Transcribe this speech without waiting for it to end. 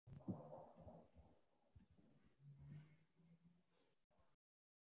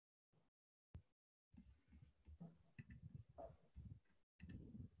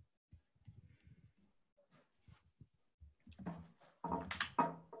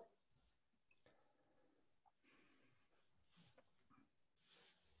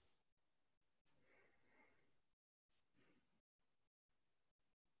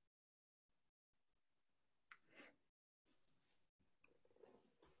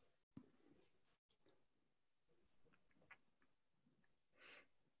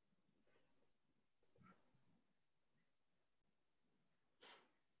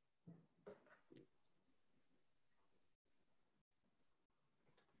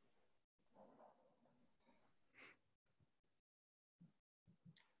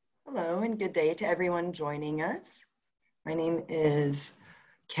Hello and good day to everyone joining us. My name is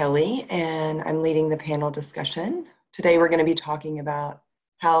Kelly and I'm leading the panel discussion. Today we're going to be talking about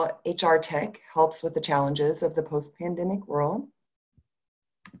how HR tech helps with the challenges of the post-pandemic world.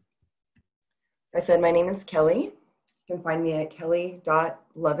 Like I said, my name is Kelly. You can find me at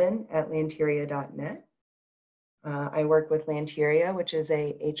𝗖𝗛𝗘𝗢𝗏@lanteria.net. I work with Lanteria, which is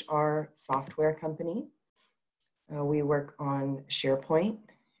a HR software company. We work on SharePoint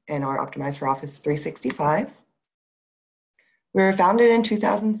and are optimized for Office 365. We were founded in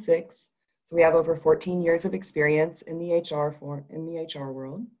 2006, so we have over 14 years of experience in the HR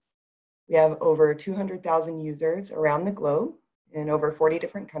world. We have over 200,000 users around the globe in over 40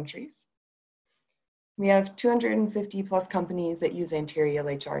 different countries. We have 250 plus companies that use Lanteria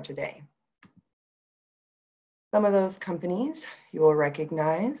HR today. Some of those companies you will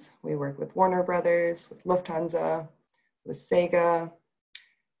recognize. We work with Warner Brothers, with Lufthansa, with Sega,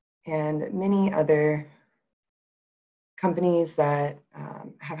 and many other companies that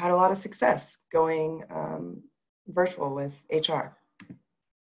have had a lot of success going virtual with HR.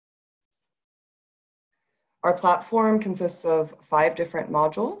 Our platform consists of 5 different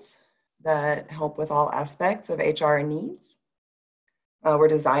modules that help with all aspects of HR needs. We're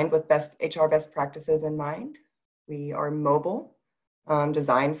designed with HR best practices in mind. We are mobile,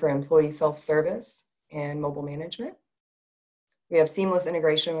 designed for employee self-service and mobile management. We have seamless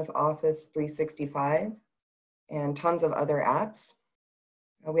integration with Office 365 and tons of other apps.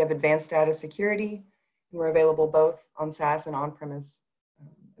 We have advanced data security, and we're available both on SaaS and on-premise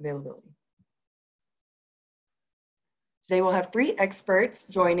availability. Today we'll have 3 experts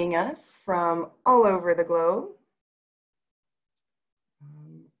joining us from all over the globe.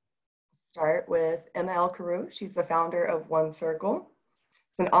 Start with 𝗖𝗛𝗘𝗢𝗏. She's the founder of 𝗓𝗏𝗘𝗢𝗏.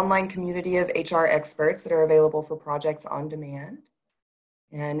 It's an online community of HR experts that are available for projects on demand.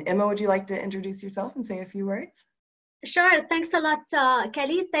 And Emma, would you like to introduce yourself and say a few words? Sure. Thanks a lot,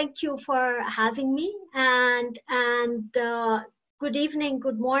 Kelly. Thank you for having me. And good evening,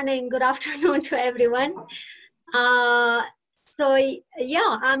 good morning, good afternoon to everyone. So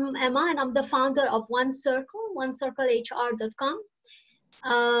yeah, I'm Emma and I'm the founder of 𝗓𝗏𝗘𝗢𝗏,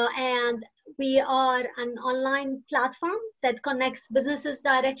 and we are an online platform that connects businesses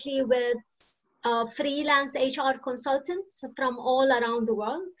directly with freelance HR consultants from all around the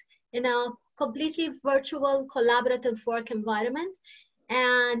world in a completely virtual collaborative work environment.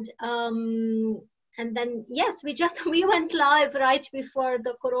 And then, yes, we went live right before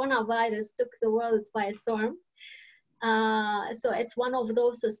the coronavirus took the world by storm. So it's one of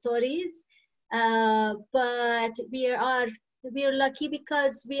those stories, but we're lucky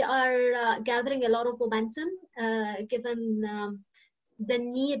because we are gathering a lot of momentum, given the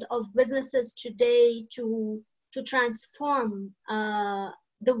need of businesses today to transform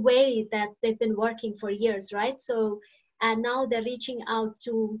the way that they've been working for years, right? So, and now they're reaching out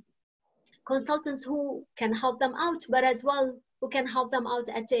to consultants who can help them out, but as well who can help them out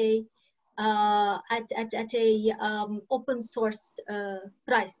at a open sourced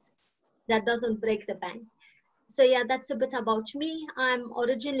price that doesn't break the bank. So yeah, that's a bit about me. I'm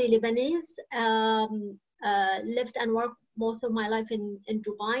originally Lebanese, lived and worked most of my life in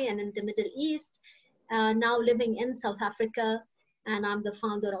Dubai and in the Middle East, now living in South Africa, and I'm the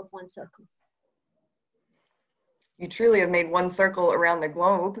founder of 𝗓𝗏𝗘𝗢𝗏. You truly have made one circle around the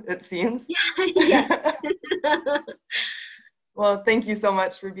globe, it seems. Yes. Well, thank you so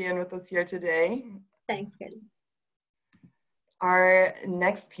much for being with us here today. Thanks, Kelly. Our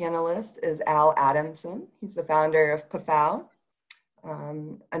next panelist is Al Adamson. He's the founder of 𝗓𝗡𝗏,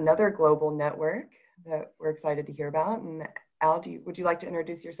 another global network that we're excited to hear about. And Al, would you like to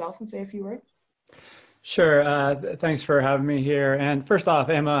introduce yourself and say a few words? Sure. Thanks for having me here. And first off,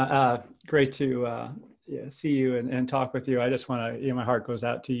 Emma, great to see you and talk with you. I just want to, my heart goes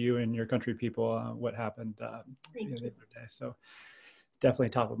out to you and your country people, what happened the other day. So definitely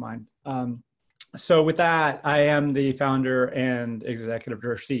top of mind. So with that, I am the founder and executive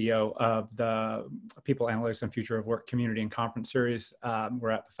CEO of the People Analytics and Future of Work Community and Conference Series. We're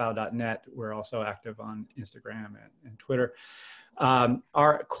at 𝗓𝗡.net. We're also active on Instagram and Twitter.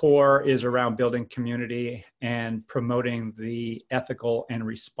 Our core is around building community and promoting the ethical and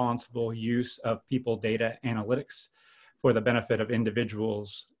responsible use of people data analytics for the benefit of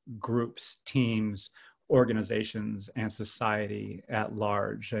individuals, groups, teams, organizations, and society at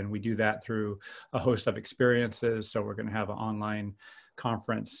large. And we do that through a host of experiences. So we're going to have an online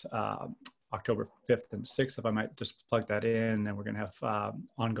conference October 5th and 6th, if I might just plug that in. And we're going to have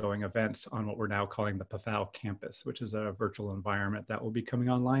ongoing events on what we're now calling the 𝗲𝗡 campus, which is a virtual environment that will be coming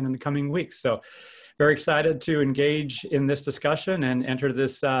online in the coming weeks. So very excited to engage in this discussion and enter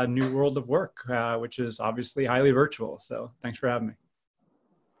this new world of work, which is obviously highly virtual. So thanks for having me.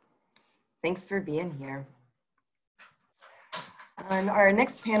 Thanks for being here. And our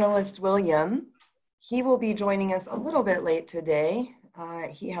next panelist, William, he will be joining us a little bit late today.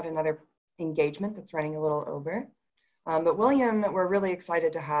 He had another engagement that's running a little over. But William, we're really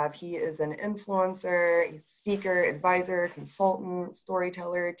excited to have. He is an influencer, he's a speaker, advisor, consultant,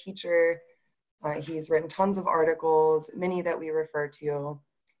 storyteller, teacher. He's written tons of articles, many that we refer to.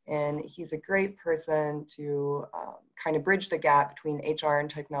 And he's a great person to kind of bridge the gap between HR and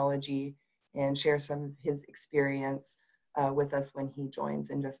technology and share some of his experience with us when he joins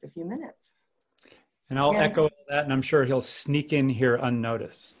in just a few minutes. And I'll echo that, and I'm sure he'll sneak in here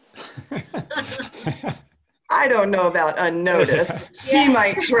unnoticed. I don't know about unnoticed. He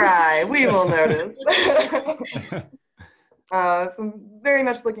might try. We will notice. So I'm very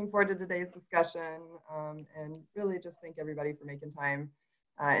much looking forward to today's discussion, and really just thank everybody for making time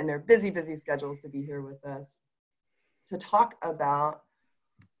in their busy schedules to be here with us to talk about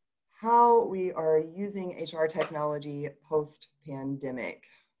how we are using HR technology post-pandemic.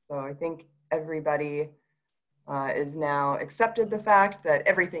 So I think everybody is now accepted the fact that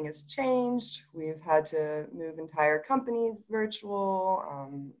everything has changed. We've had to move entire companies virtual.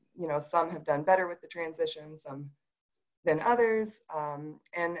 You know, some have done better with the transition, some than others.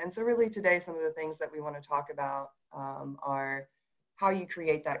 And so really today, some of the things that we want to talk about are how you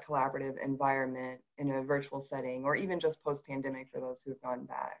create that collaborative environment in a virtual setting, or even just post-pandemic for those who have gone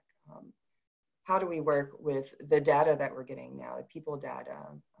back. How do we work with the data that we're getting now, the people data?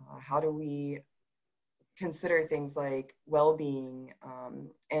 How do we consider things like well-being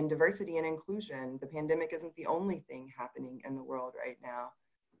and diversity and inclusion? The pandemic isn't the only thing happening in the world right now.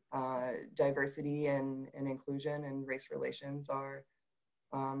 Diversity and inclusion and race relations are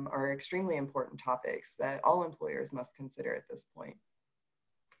extremely important topics that all employers must consider at this point.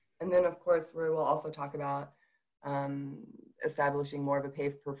 And then, of course, we will also talk about establishing more of a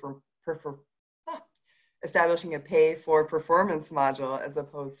establishing a pay for performance module as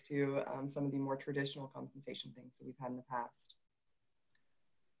opposed to some of the more traditional compensation things that we've had in the past.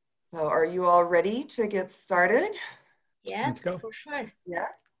 So are you all ready to get started? Yes, for sure. Yeah.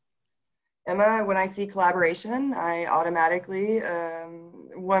 Emma, when I see collaboration, I automatically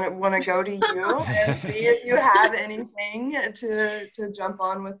want to go to you and see if you have anything to jump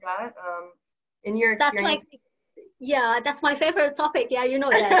on with that. In your experience. Yeah, that's my favorite topic. Yeah, you know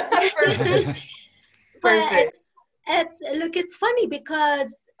that. But look, it's funny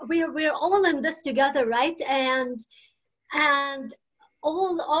because we're all in this together, right? And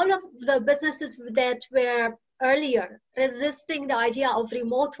all of the businesses that were earlier resisting the idea of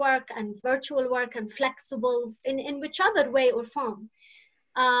remote work and virtual work and flexible in whichever way or form,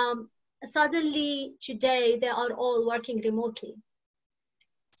 suddenly today they are all working remotely.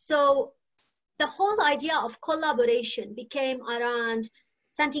 So the whole idea of collaboration became around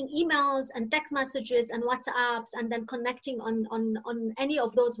sending emails and text messages and WhatsApps and then connecting on any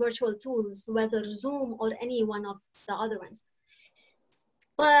of those virtual tools, whether Zoom or any one of the other ones.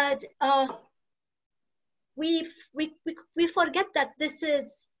 But we forget that this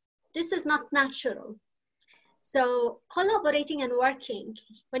is not natural. So collaborating and working,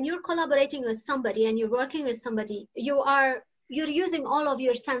 when you're collaborating with somebody and you're working with somebody, you're using all of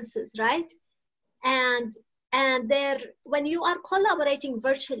your senses, right? And when you are collaborating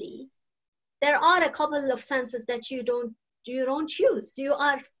virtually, there are a couple of senses that you don't use. You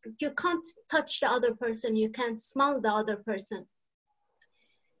can't touch the other person, you can't smell the other person.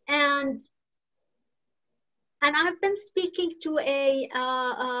 And I've been speaking to a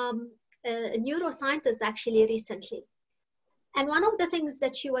neuroscientist actually recently. And one of the things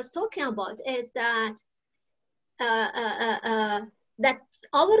that she was talking about is that that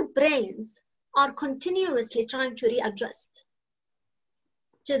our brains are continuously trying to readjust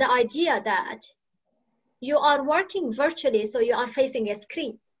to the idea that you are working virtually, so you are facing a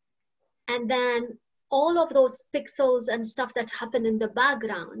screen. And then all of those pixels and stuff that happen in the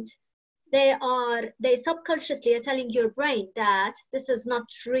background, they subconsciously are telling your brain that this is not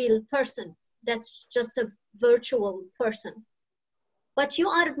real person. That's just a virtual person. But you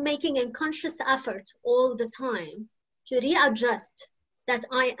are making a conscious effort all the time to readjust that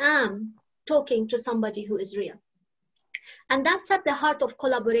I am talking to somebody who is real. And that's at the heart of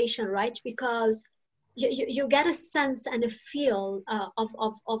collaboration, right? Because you get a sense and a feel of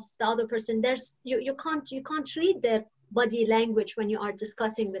the other person. You can't read body language when you are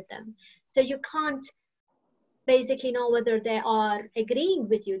discussing with them. So you can't basically know whether they are agreeing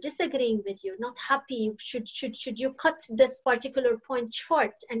with you, disagreeing with you, not happy, should you cut this particular point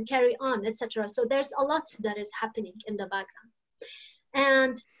short and carry on, etc. So there's a lot that is happening in the background.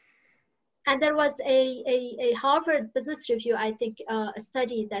 And there was a Harvard Business Review, I think, a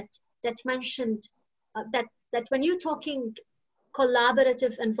study that mentioned that when you're talking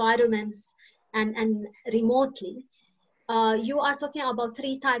collaborative environments and remotely, you are talking about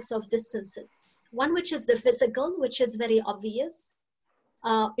 3 types of distances. One, which is the physical, which is very obvious,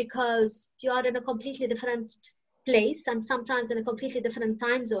 because you are in a completely different place and sometimes in a completely different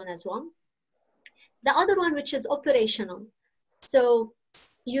time zone as well. The other one, which is operational. So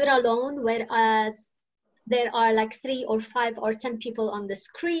you're alone, whereas there are like 3 or 5 or 10 people on the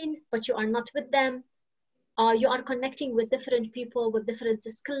screen, but you are not with them. You are connecting with different people with different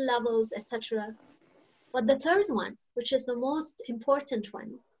skill levels, etc. But the third one, which is the most important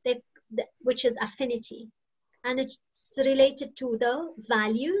one, which is affinity, and it's related to the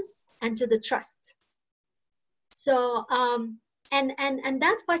values and to the trust. So and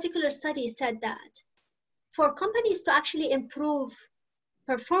that particular study said that for companies to actually improve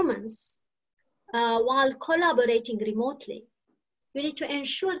performance while collaborating remotely, you need to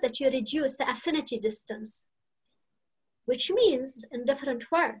ensure that you reduce the affinity distance, which means, in different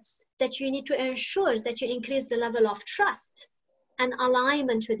words, that you need to ensure that you increase the level of trust and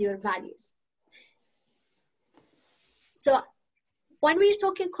alignment with your values. So when we're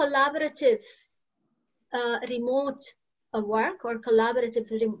talking collaborative remote work or collaborative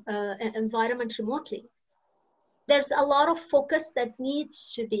environment remotely, there's a lot of focus that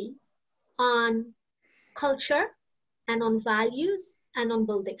needs to be on culture and on values and on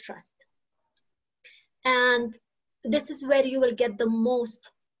building trust. And this is where you will get the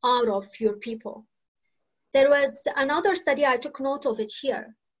most out of your people. There was another study, I took note of it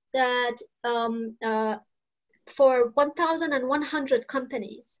here, that for 1,100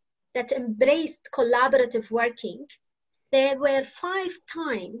 companies that embraced collaborative working, they were 5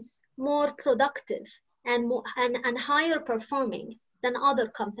 times more productive and higher performing than other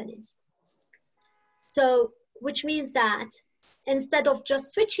companies. So, which means that instead of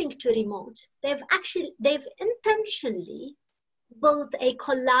just switching to remote, they've intentionally built a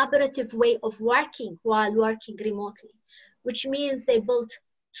collaborative way of working while working remotely, which means they built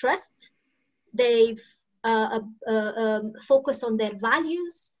trust, they've focused on their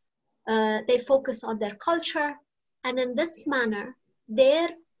values, they focus on their culture, and in this manner, their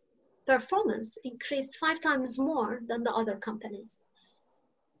performance increased 5 times more than the other companies.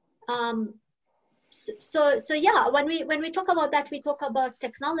 So yeah, when we talk about that, we talk about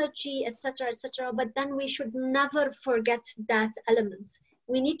technology, etc., etc. But then we should never forget that element.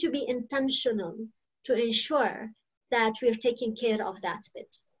 We need to be intentional to ensure that we're taking care of that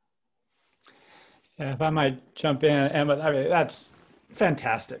bit. Yeah, if I might jump in, Emma, I mean, that's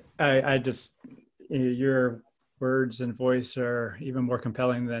fantastic. I just, your words and voice are even more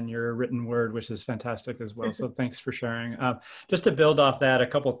compelling than your written word, which is fantastic as well. So thanks for sharing. Just to build off that, a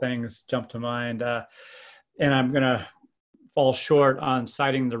couple things jump to mind. And I'm going to fall short on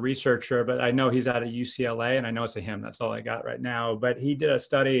citing the researcher, but I know he's out of UCLA and I know it's a him. That's all I got right now. But he did a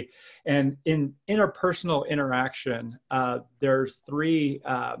study, and in interpersonal interaction, there's 3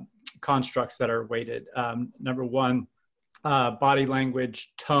 constructs that are weighted. Number 1, body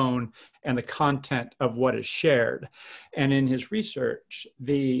language, tone, and the content of what is shared. And in his research,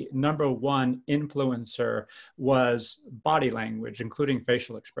 the number 1 influencer was body language, including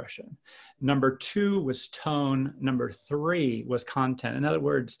facial expression. Number 2 was tone. Number 3 was content. In other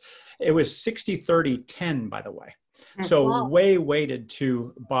words, it was 60-30-10, by the way. So wow. Way weighted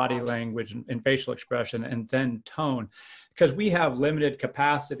to body language and facial expression, and then tone, because we have limited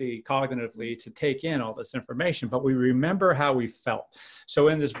capacity cognitively to take in all this information, but we remember how we felt. So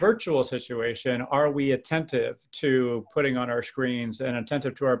in this virtual situation, are we attentive to putting on our screens and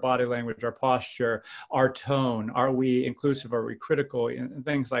attentive to our body language, our posture, our tone? Are we inclusive? Are we critical? And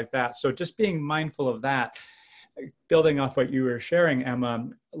things like that. So just being mindful of that. Building off what you were sharing, Emma,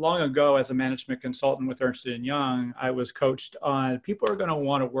 long ago as a management consultant with Ernst & Young, I was coached on people are going to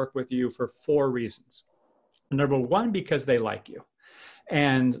want to work with you for 4 reasons. Number 1, because they like you.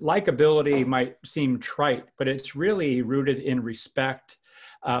 And likability might seem trite, but it's really rooted in respect,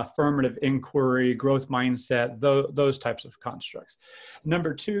 affirmative inquiry, growth mindset, those types of constructs.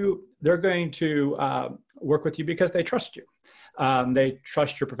 Number 2, they're going to work with you because they trust you. They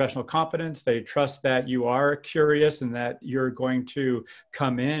trust your professional competence. They trust that you are curious and that you're going to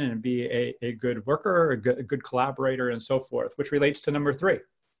come in and be a good worker, a good collaborator, and so forth, which relates to number 3.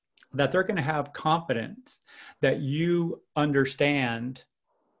 that they're going to have confidence that you understand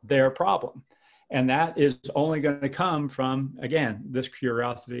their problem. And that is only going to come from, again, this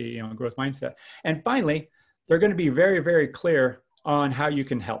curiosity, growth mindset. And finally, they're going to be very, very clear on how you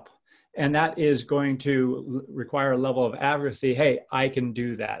can help. And that is going to require a level of advocacy. Hey, I can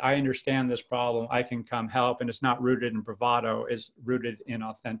do that. I understand this problem. I can come help. And it's not rooted in bravado. It's rooted in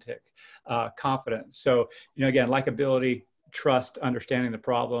authentic confidence. So, again, likability, trust, understanding the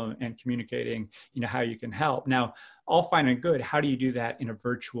problem, and communicating, how you can help. Now, all fine and good. How do you do that in a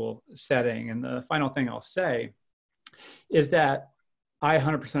virtual setting? And the final thing I'll say is that I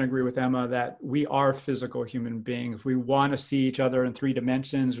 100% agree with Emma that we are physical human beings. We want to see each other in 3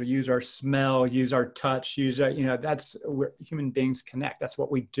 dimensions. We use our smell, use our touch, that's where human beings connect. That's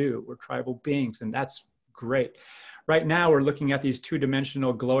what we do. We're tribal beings, and that's great. Right now, we're looking at these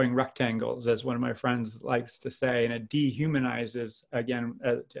 2-dimensional glowing rectangles, as one of my friends likes to say, and it dehumanizes, again,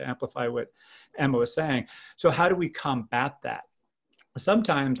 to amplify what Emma was saying. So how do we combat that?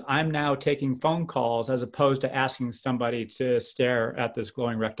 Sometimes I'm now taking phone calls as opposed to asking somebody to stare at this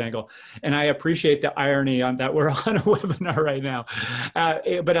glowing rectangle. And I appreciate the irony on that we're on a webinar right now.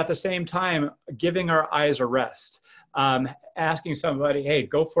 But at the same time, giving our eyes a rest, asking somebody, hey,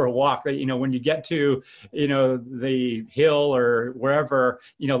 go for a walk. When you get to, the hill or wherever,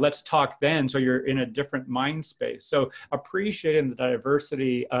 let's talk then. So you're in a different mind space. So appreciating the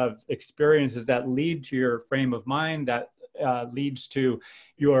diversity of experiences that lead to your frame of mind, that leads to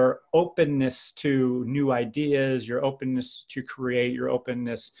your openness to new ideas, your openness to create, your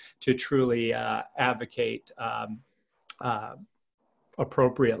openness to truly advocate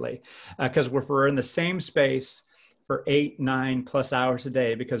appropriately. Because if we're in the same space for 8, 9+ hours a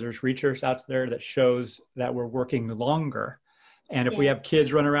day, because there's research out there that shows that we're working longer. And if we have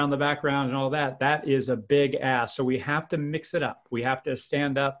kids running around the background and all that, that is a big ask. So we have to mix it up. We have to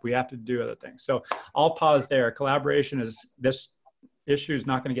stand up. We have to do other things. So I'll pause there. Collaboration this issue is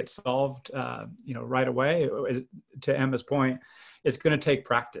not going to get solved, right away. To Emma's point, it's going to take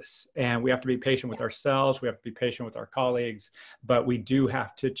practice, and we have to be patient with ourselves. We have to be patient with our colleagues, but we do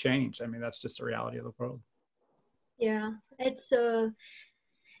have to change. I mean, that's just the reality of the world. Yeah, it's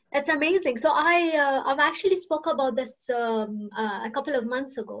amazing. So I've actually spoke about this a couple of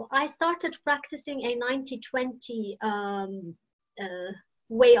months ago. I started practicing a 90-20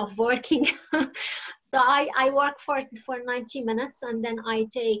 way of working. So I work for 90 minutes, and then I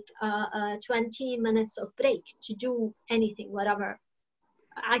take 20 minutes of break to do anything, whatever.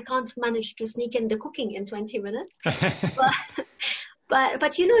 I can't manage to sneak in the cooking in 20 minutes,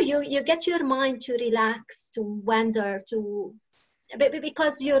 but you get your mind to relax, to wander,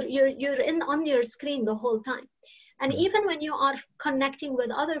 because you're on your screen the whole time. And even when you are connecting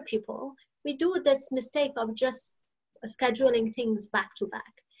with other people, we do this mistake of just scheduling things back to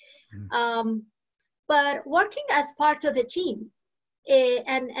back. But working as part of a team,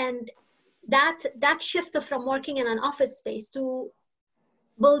 and that shift from working in an office space to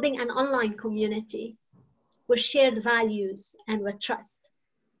building an online community with shared values and with trust,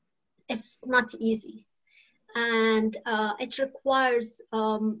 it's not easy. And it requires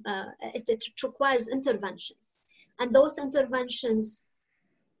interventions, and those interventions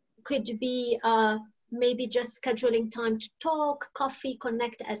could be maybe just scheduling time to talk, coffee,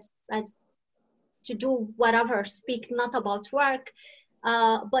 connect as to do whatever, speak not about work,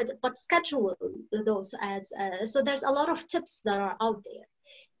 but schedule those as so there's a lot of tips that are out there.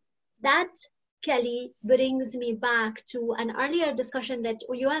 That, Kelly, brings me back to an earlier discussion that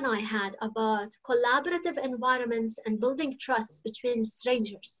you and I had about collaborative environments and building trust between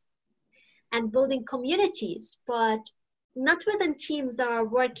strangers and building communities, but not within teams that are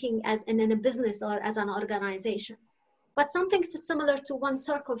working as in a business or as an organization, but something similar to One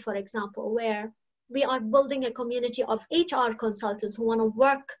Circle, for example, where we are building a community of HR consultants who want to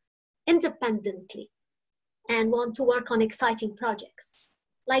work independently and want to work on exciting projects.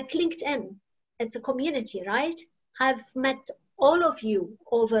 Like LinkedIn, it's a community, right? I've met all of you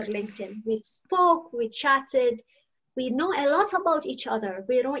over LinkedIn. We've spoke, we chatted, we know a lot about each other.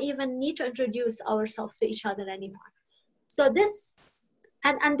 We don't even need to introduce ourselves to each other anymore. So this,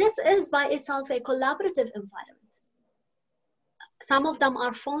 and this is by itself a collaborative environment. Some of them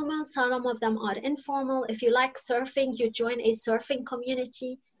are formal, some of them are informal. If you like surfing, you join a surfing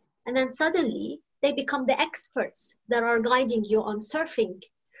community, and then suddenly they become the experts that are guiding you on surfing.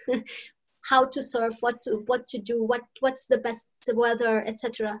 How to surf, what to do, what's the best weather,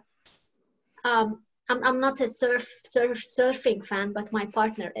 etc. I'm not a surfing fan, but my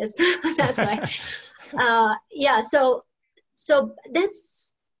partner is. That's why. Yeah. So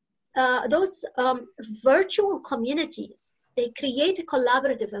this those virtual communities they create a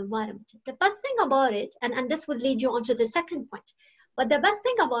collaborative environment. The best thing about it, and this would lead you on to the second point, but the best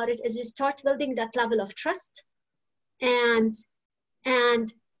thing about it is you start building that level of trust, and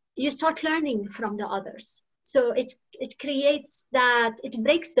you start learning from the others. So it creates that, it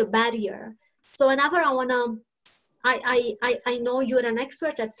breaks the barrier. So whenever I know you're an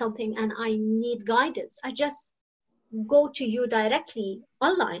expert at something and I need guidance, I just go to you directly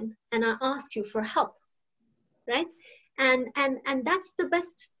online and I ask you for help, right? And that's the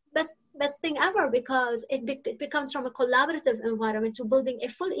best thing ever, because it becomes from a collaborative environment to building a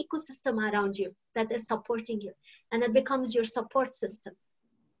full ecosystem around you that is supporting you, and it becomes your support system.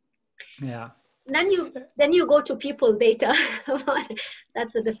 Yeah. Then you go to people data.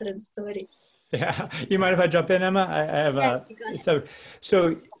 That's a different story. Yeah. You mind if I jump in, Emma? I have yes, you go ahead.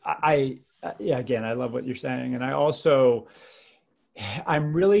 So yeah, again, I love what you're saying. And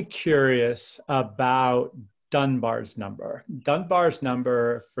I'm really curious about Dunbar's number. Dunbar's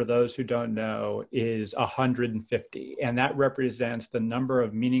number, for those who don't know, is 150. And that represents the number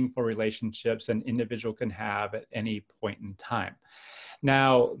of meaningful relationships an individual can have at any point in time.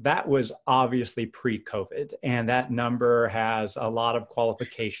 Now, that was obviously pre-COVID, and that number has a lot of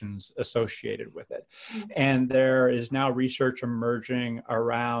qualifications associated with it. And there is now research emerging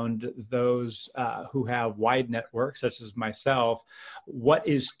around those who have wide networks, such as myself. What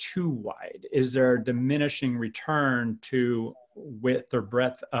is too wide? Is there a diminishing return to width or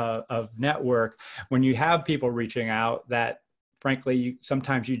breadth of network when you have people reaching out that frankly,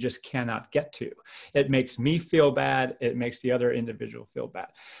 sometimes you just cannot get to? It makes me feel bad. It makes the other individual feel bad.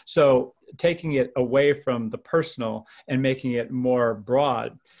 So taking it away from the personal and making it more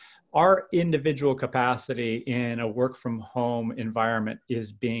broad, our individual capacity in a work from home environment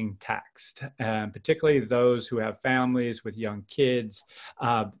is being taxed, particularly those who have families with young kids.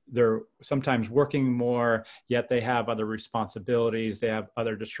 They're sometimes working more, yet they have other responsibilities, they have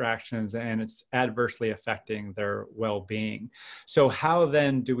other distractions, and it's adversely affecting their well-being. So how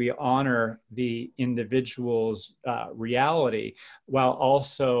then do we honor the individual's reality while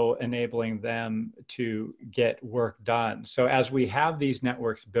also enabling them to get work done? So as we have these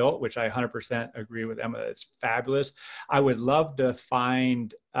networks built, which I 100% agree with Emma, it's fabulous. I would love to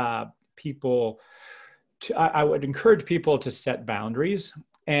find people, I would encourage people to set boundaries.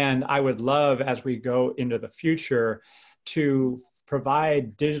 And I would love, as we go into the future, to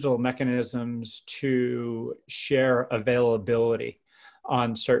provide digital mechanisms to share availability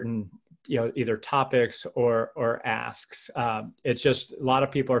on certain, either topics or asks. It's just, a lot of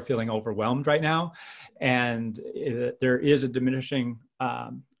people are feeling overwhelmed right now. And there is a diminishing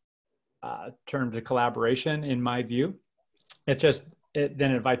terms of collaboration, in my view. It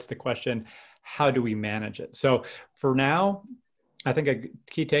then invites the question, how do we manage it? So for now, I think a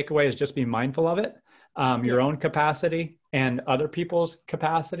key takeaway is just be mindful of it, your own capacity and other people's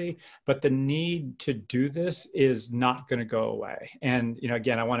capacity, but the need to do this is not going to go away. And,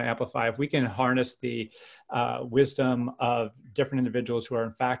 again, I want to amplify, if we can harness the wisdom of different individuals who are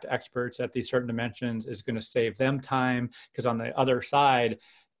in fact experts at these certain dimensions, is going to save them time, because on the other side,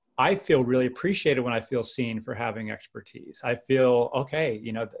 I feel really appreciated when I feel seen for having expertise. I feel, okay,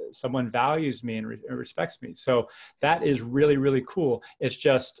 someone values me and respects me. So that is really, really cool. It's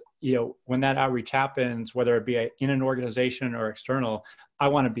just, when that outreach happens, whether it be in an organization or external, I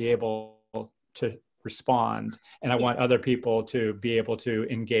want to be able to respond, and I want other people to be able to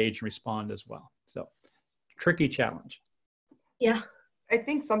engage and respond as well. So tricky challenge. Yeah. I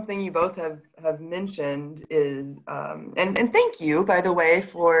think something you both have mentioned is, and thank you, by the way,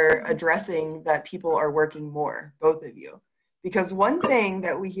 for addressing that people are working more, both of you. Because one thing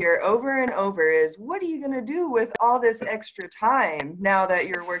that we hear over and over is, what are you going to do with all this extra time now that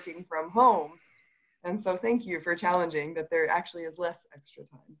you're working from home? And so thank you for challenging that there actually is less extra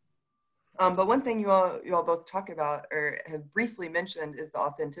time. But one thing you all both talk about or have briefly mentioned is the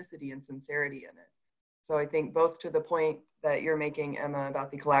authenticity and sincerity in it. So I think both to the point that you're making, Emma, about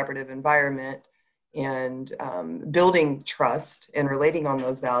the collaborative environment and building trust and relating on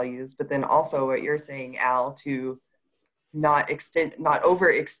those values, but then also what you're saying, Al, to not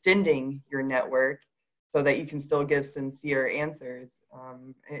overextending your network so that you can still give sincere answers.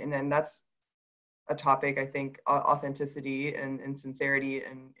 And then that's a topic, I think, authenticity and sincerity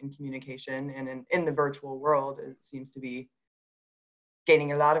in communication and in the virtual world, it seems to be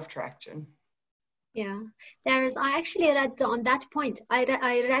gaining a lot of traction. Yeah, I actually read on that point,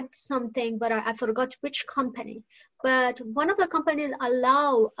 I read something, but I forgot which company, but one of the companies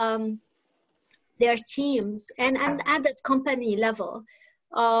allow their teams and at that company level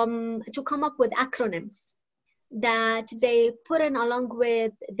to come up with acronyms that they put in along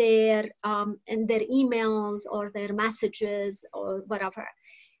with their in their emails or their messages or whatever.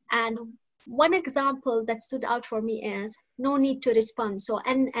 And one example that stood out for me is no need to respond. So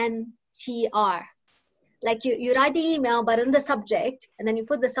NNTR, like you write the email, but in the subject, and then you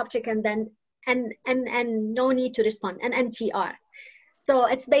put the subject and then and no need to respond, NNTR. So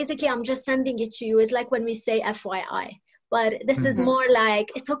it's basically, I'm just sending it to you. It's like when we say FYI, but this is more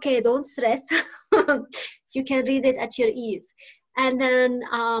like, it's okay, don't stress. You can read it at your ease. And then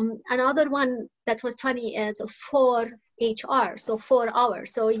another one that was funny is for HR, so 4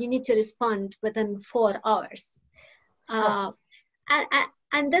 hours. So you need to respond within 4 hours.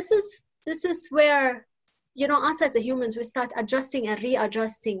 And this is where, you know, us as humans, we start adjusting and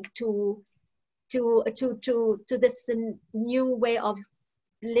readjusting to this new way of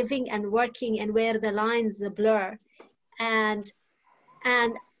living and working, and where the lines blur. And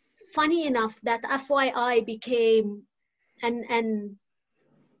funny enough, that FYI became an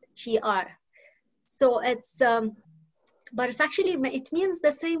TR. So it's but it's actually, it means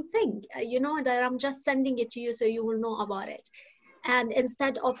the same thing, you know, that I'm just sending it to you so you will know about it. And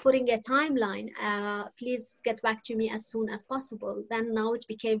instead of putting a timeline, please get back to me as soon as possible, then now it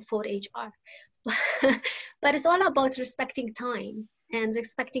became for HR. But it's all about respecting time and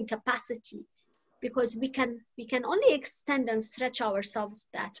respecting capacity, because we can only extend and stretch ourselves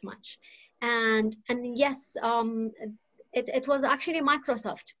that much. And yes, it was actually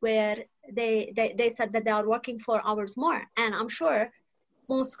Microsoft where they said that they are working 4 hours more, and I'm sure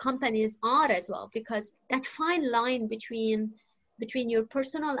most companies are as well, because that fine line between your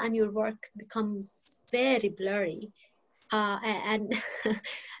personal and your work becomes very blurry, and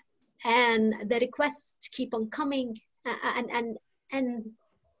and the requests keep on coming, and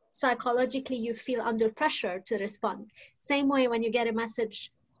psychologically you feel under pressure to respond. Same way when you get a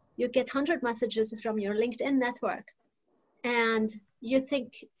message, you get 100 messages from your LinkedIn network, and you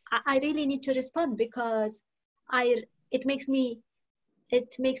think, I really need to respond because it makes me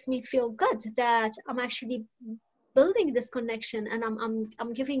feel good that I'm actually building this connection, and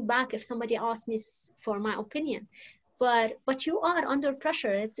I'm giving back if somebody asks me for my opinion. But you are under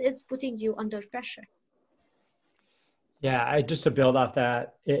pressure. It's putting you under pressure. Yeah, just to build off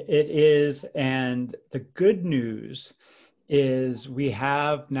that, it is. And the good news is we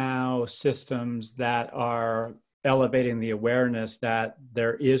have now systems that are elevating the awareness that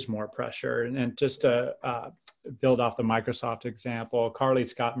there is more pressure. And just to build off the Microsoft example,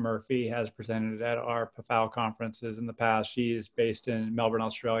 𝗓𝗧 𝗟𝗔𝗓 has presented at our 𝗓𝗢𝗜 conferences in the past. She's based in Melbourne,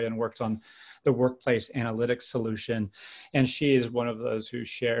 Australia, and works on the workplace analytics solution. And she is one of those who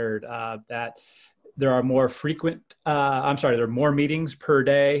shared that there are more there are more meetings per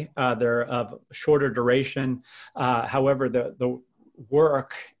day. They're of shorter duration. However, the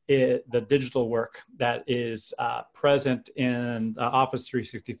work, the digital work that is present in the Office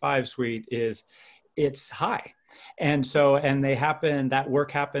 365 suite it's high. And so, that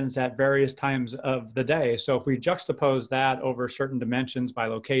work happens at various times of the day. So if we juxtapose that over certain dimensions by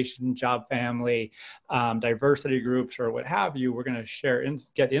location, job family, diversity groups, or what have you, we're going to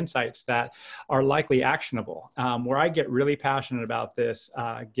get insights that are likely actionable. Where I get really passionate about this,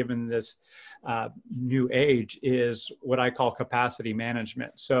 given this new age, is what I call capacity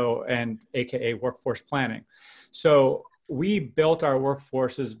management. So, and AKA workforce planning. So we built our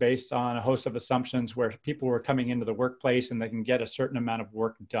workforces based on a host of assumptions where people were coming into the workplace and they can get a certain amount of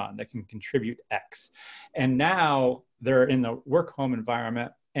work done. They can contribute X. And now they're in the work home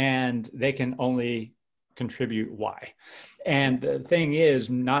environment and they can only contribute Y. And the thing is,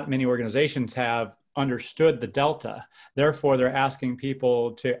 not many organizations have understood the delta. Therefore, they're asking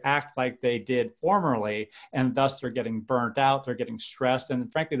people to act like they did formerly, and thus they're getting burnt out, they're getting stressed,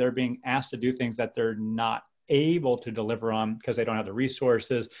 and frankly, they're being asked to do things that they're not able to deliver on because they don't have the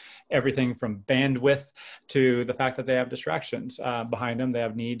resources, everything from bandwidth to the fact that they have distractions behind them. They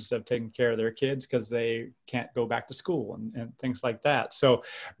have needs of taking care of their kids because they can't go back to school and things like that. So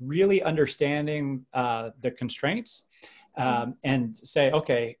really understanding the constraints and say,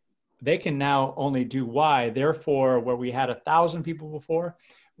 okay, they can now only do Y. Therefore, where we had 1,000 people before,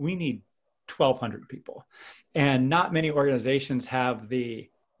 we need 1,200 people. And not many organizations have the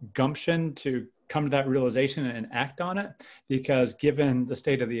gumption to come to that realization and act on it, because given the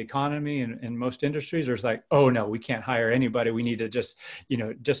state of the economy in most industries, there's like, oh no, we can't hire anybody. We need to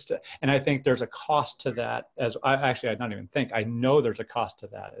and I think there's a cost to that I know there's a cost to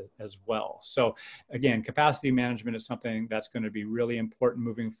that as well. So again, capacity management is something that's going to be really important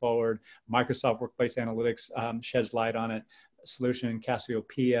moving forward. Microsoft Workplace Analytics sheds light on it. Solution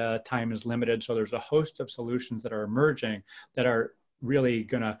𝗓𝗓𝗢𝗓, time is limited. So there's a host of solutions that are emerging that are really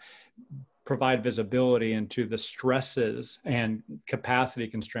going to provide visibility into the stresses and capacity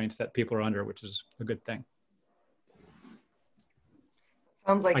constraints that people are under, which is a good thing.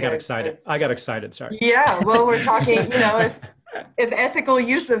 Sounds like I got excited. Sorry. Yeah. Well, we're talking, you know, if ethical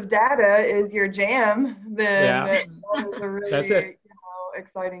use of data is your jam, then that is a really, you know,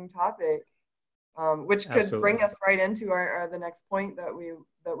 exciting topic, which could Absolutely. bring us right into the next point that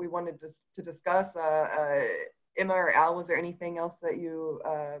we wanted to discuss. Emma or Al, was there anything else that you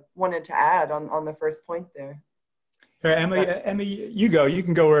wanted to add on the first point there? Here, Emma, you go. You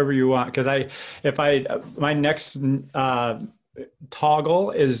can go wherever you want, because my next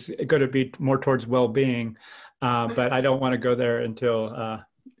toggle is going to be more towards well-being, but I don't want to go there until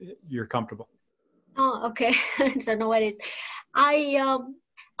you're comfortable. Oh, okay. So no worries. I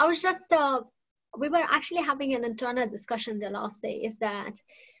was just we were actually having an internal discussion the last day. Is that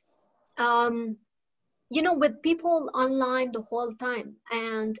you know, with people online the whole time,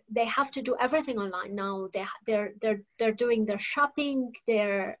 and they have to do everything online now. They're doing their shopping.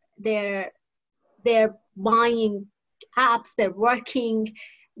 They're buying apps. They're working.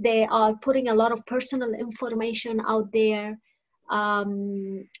 They are putting a lot of personal information out there,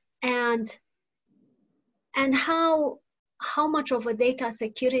 and how much of a data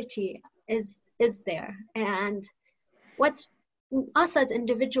security is there, and what's us as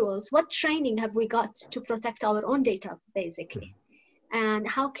individuals, what training have we got to protect our own data, basically? And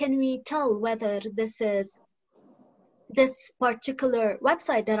how can we tell whether this particular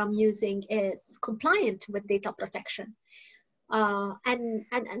website that I'm using is compliant with data protection? And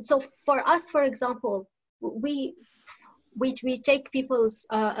so for us, for example, we take people's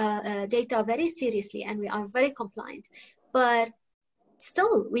data very seriously, and we are very compliant. But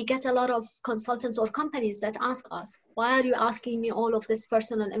still, we get a lot of consultants or companies that ask us, why are you asking me all of this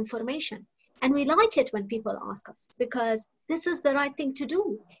personal information? And we like it when people ask us, because this is the right thing to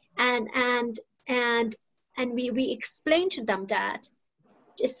do. And we explain to them that,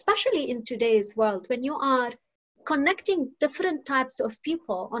 especially in today's world, when you are connecting different types of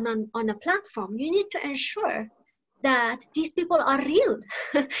people on a platform, you need to ensure that these people are real.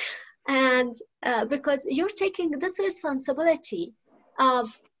 And because you're taking this responsibility of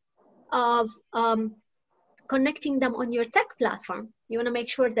connecting them on your tech platform. You want to make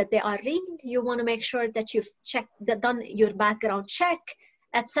sure that they are real. You want to make sure that you've done your background check,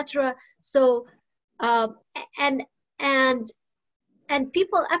 etc. So and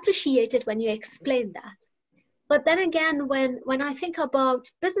people appreciate it when you explain that. But then again, when I think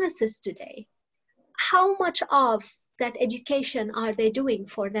about businesses today, how much of that education are they doing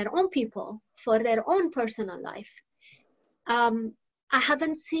for their own people, for their own personal life? I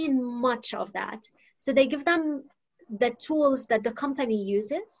haven't seen much of that. So they give them the tools that the company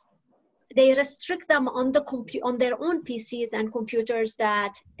uses. They restrict them on their own PCs and computers,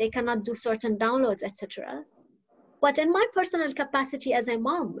 that they cannot do certain downloads, etc. But in my personal capacity as a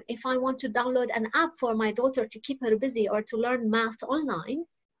mom, if I want to download an app for my daughter to keep her busy or to learn math online,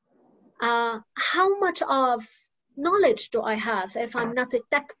 how much of knowledge do I have if I'm not a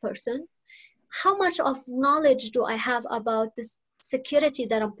tech person? How much of knowledge do I have about this security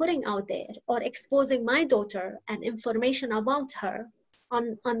that I'm putting out there, or exposing my daughter and information about her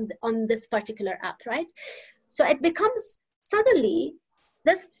on this particular app, right? So it becomes suddenly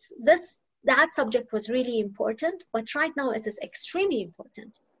that subject was really important, but right now it is extremely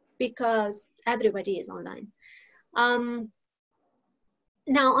important because everybody is online.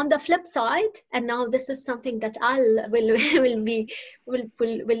 Now on the flip side, and now this is something that will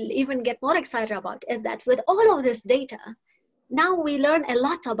even get more excited about, is that with all of this data, now we learn a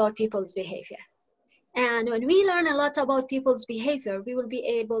lot about people's behavior. And when we learn a lot about people's behavior, we will be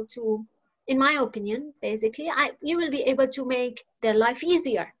able to, in my opinion, basically, you will be able to make their life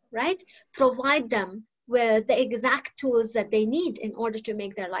easier, right? Provide them with the exact tools that they need in order to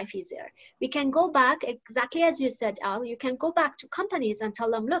make their life easier. We can go back, exactly as you said, Al, you can go back to companies and tell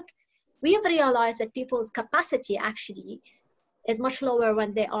them, look, we have realized that people's capacity actually is much lower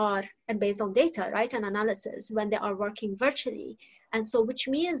when they are, and based on data, right, and analysis, when they are working virtually. And so, which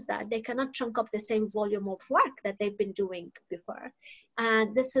means that they cannot chunk up the same volume of work that they've been doing before.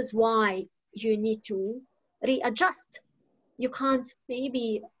 And this is why you need to readjust. You can't,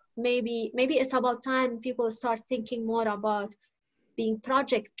 maybe it's about time people start thinking more about being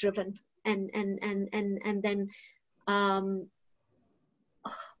project driven and then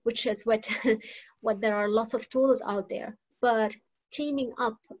which is what there are lots of tools out there, but teaming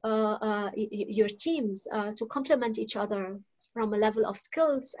up your teams to complement each other from a level of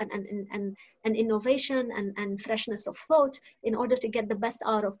skills and innovation and freshness of thought in order to get the best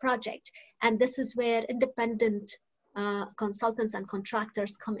out of project. And this is where independent consultants and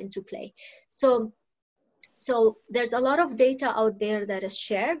contractors come into play. So there's a lot of data out there that is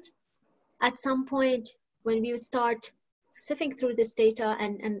shared. At some point, when we start sifting through this data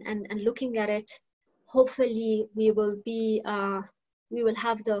and looking at it, hopefully we will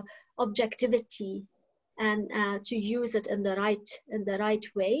have the objectivity and to use it in the right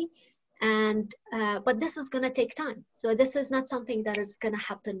way. And but this is going to take time. So this is not something that is going to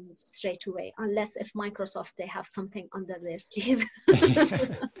happen straight away, unless if Microsoft, they have something under their sleeve.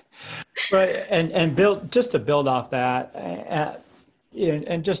 Right, and just to build off that,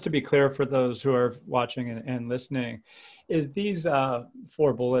 and just to be clear for those who are watching and listening, is these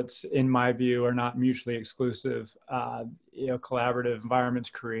 4 bullets, in my view, are not mutually exclusive. Collaborative environments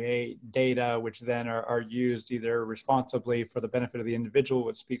create data, which then are used either responsibly for the benefit of the individual,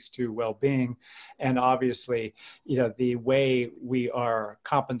 which speaks to well-being, and obviously, the way we are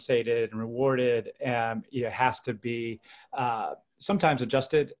compensated and rewarded, has to be sometimes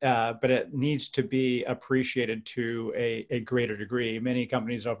adjusted, but it needs to be appreciated to a greater degree. Many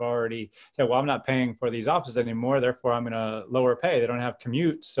companies have already said, well, I'm not paying for these offices anymore, therefore I'm going to lower pay. They don't have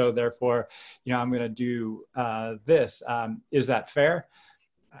commutes, so therefore, I'm going to do this. Is that fair?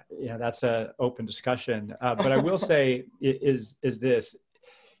 That's an open discussion. But I will say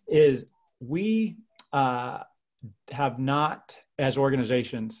we have not, as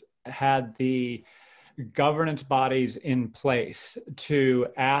organizations, had the governance bodies in place to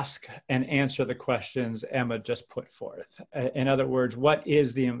ask and answer the questions Emma just put forth. In other words, what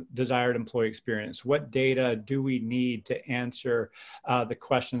is the desired employee experience? What data do we need to answer the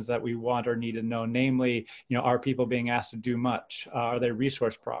questions that we want or need to know? Namely, are people being asked to do much? Are they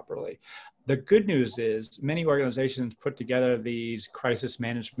resourced properly? The good news is many organizations put together these crisis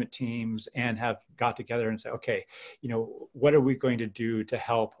management teams and have got together and said, okay, what are we going to do to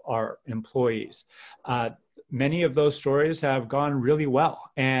help our employees? Many of those stories have gone really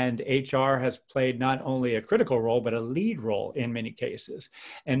well, and HR has played not only a critical role, but a lead role in many cases.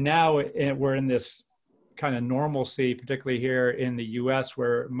 And now we're in this kind of normalcy, particularly here in the US,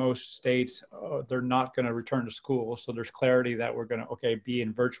 where most states, they're not going to return to school. So there's clarity that we're going to, be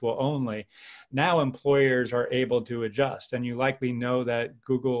in virtual only. Now employers are able to adjust. And you likely know that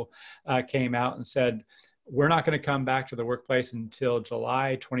Google came out and said, we're not going to come back to the workplace until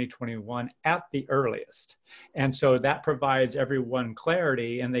July 2021 at the earliest. And so that provides everyone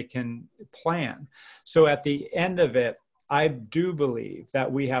clarity and they can plan. So at the end of it, I do believe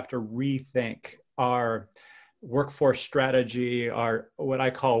that we have to rethink our workforce strategy, our what I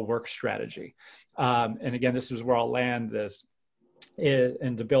call work strategy. And again, this is where I'll land this,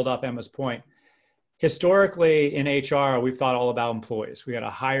 and to build off Emma's point. Historically in HR, we've thought all about employees. We got to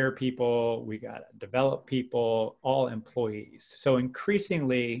hire people, we got to develop people, all employees. So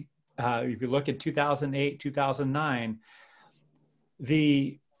increasingly, if you look at 2008, 2009,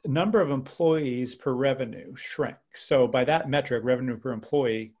 the number of employees per revenue shrank. So by that metric, revenue per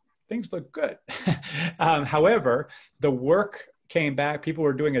employee, things look good. However, the work came back. People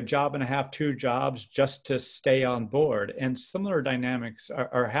were doing a job and a half, 2 jobs just to stay on board. And similar dynamics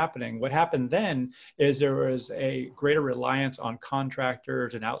are happening. What happened then is there was a greater reliance on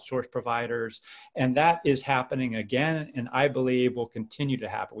contractors and outsourced providers. And that is happening again. And I believe will continue to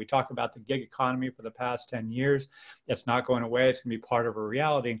happen. We talk about the gig economy for the past 10 years. That's not going away. It's going to be part of a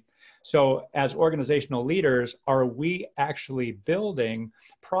reality. So as organizational leaders, are we actually building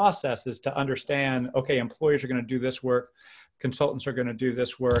processes to understand, okay, employees are going to do this work, consultants are going to do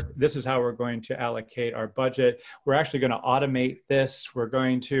this work, this is how we're going to allocate our budget, we're actually going to automate this, we're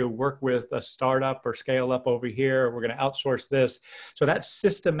going to work with a startup or scale up over here, we're going to outsource this. So that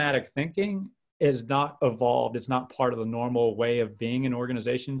systematic thinking is not evolved. It's not part of the normal way of being in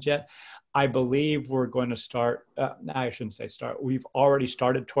organizations yet. I believe we're going to start, I shouldn't say start, we've already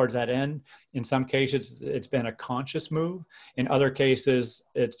started towards that end. In some cases, it's been a conscious move. In other cases,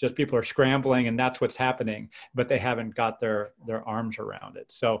 it's just people are scrambling and that's what's happening, but they haven't got their arms around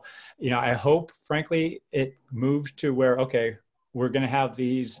it. So, I hope, frankly, it moves to where, okay, we're going to have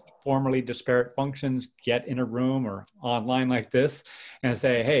these formerly disparate functions get in a room or online like this and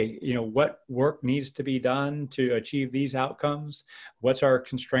say, hey, what work needs to be done to achieve these outcomes? What's our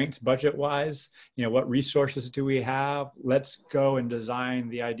constraints budget-wise? What resources do we have? Let's go and design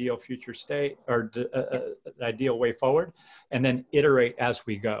the ideal future state or the ideal way forward, and then iterate as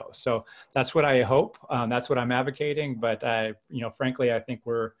we go. So that's what I hope. That's what I'm advocating. But frankly, I think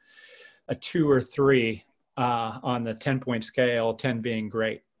we're a 2 or 3 on the 10-point scale, 10 being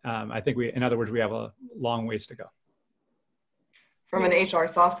great. I think in other words, we have a long ways to go. From an HR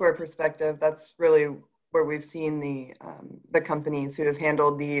software perspective, that's really where we've seen the companies who have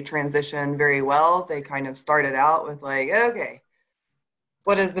handled the transition very well. They kind of started out with like, okay,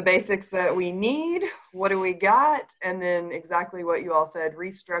 what is the basics that we need? What do we got? And then exactly what you all said,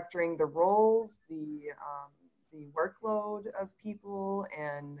 restructuring the roles, the workload of people,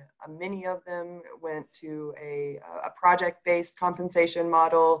 and many of them went to a project-based compensation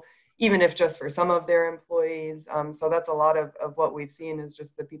model, even if just for some of their employees. So that's a lot of what we've seen is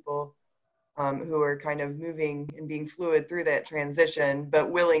just the people who are kind of moving and being fluid through that transition,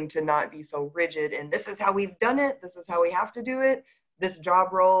 but willing to not be so rigid. And this is how we've done it. This is how we have to do it. This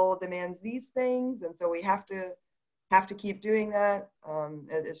job role demands these things, and so we have to keep doing that.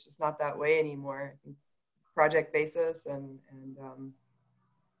 It's just not that way anymore. Project basis and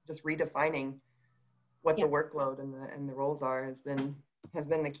just redefining what the workload and the roles are has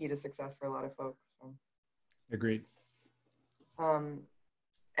been the key to success for a lot of folks. So. Agreed.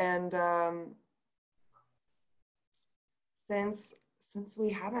 Since we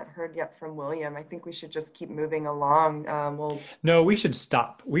haven't heard yet from William, I think we should just keep moving along. No, we should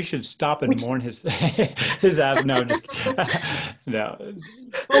stop. We should stop and mourn his no, just no.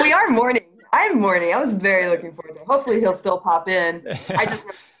 Well, we are mourning. I'm mourning. I was very looking forward to it. Hopefully he'll still pop in. I just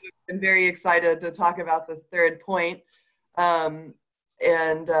am very excited to talk about this third point. But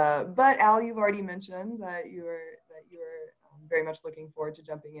Al, you've already mentioned that you were very much looking forward to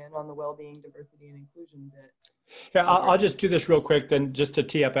jumping in on the well-being, diversity, and inclusion bit. Yeah, I'll just do this real quick then, just to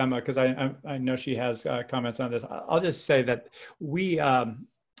tee up Emma, because I know she has comments on this. I'll just say that we, a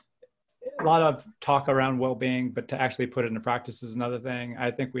lot of talk around well-being, but to actually put it into practice is another thing.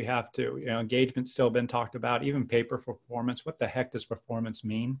 I think we have to, engagement's still been talked about, even pay for performance. What the heck does performance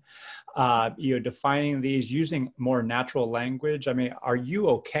mean? Defining these, using more natural language. I mean, are you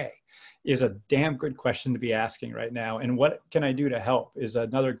okay? Is a damn good question to be asking right now. And what can I do to help is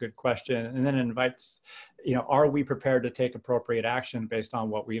another good question. And then it invites, are we prepared to take appropriate action based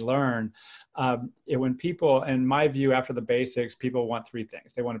on what we learn? When people, in my view, after the basics, people want three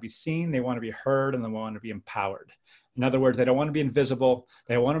things. They want to be seen, they want to be heard, and they want to be empowered. In other words, they don't want to be invisible.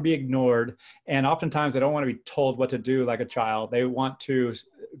 They don't want to be ignored. And oftentimes they don't want to be told what to do like a child. They want to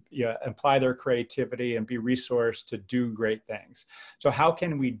apply their creativity and be resourced to do great things. So how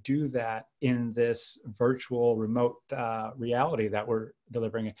can we do that in this virtual remote reality that we're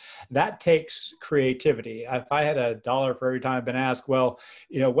delivering? That takes creativity. If I had $1 for every time I've been asked, well,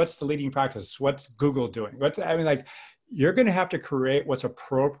 what's the leading practice? What's Google doing? You're going to have to create what's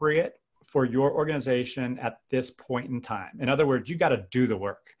appropriate for your organization at this point in time. In other words, you got to do the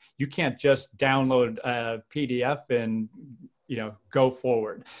work. You can't just download a PDF and go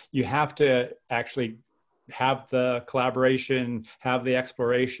forward. You have to actually have the collaboration, have the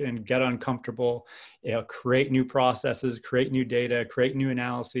exploration, get uncomfortable, create new processes, create new data, create new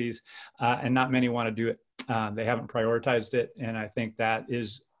analyses, and not many want to do it. They haven't prioritized it, and I think that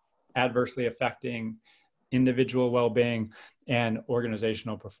is adversely affecting individual well-being and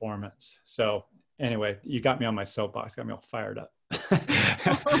organizational performance. So anyway, you got me on my soapbox, got me all fired up.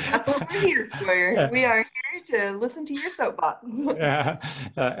 That's what we're here for. We are here to listen to your soapbox.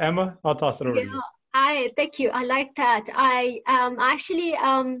 Emma, I'll toss it over to you. Thank you. I like that. I actually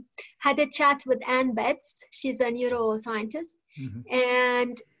had a chat with Ann Betts. She's a neuroscientist.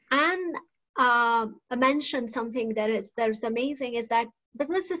 And Ann mentioned something that is amazing, is that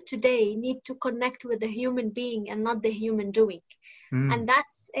businesses today need to connect with the human being and not the human doing. And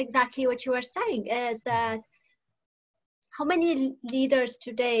that's exactly what you are saying, is that how many leaders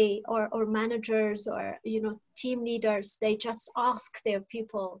today or managers or team leaders, they just ask their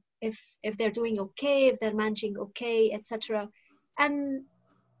people if they're doing okay, if they're managing okay, etc. And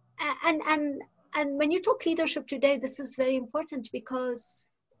when you talk leadership today, this is very important, because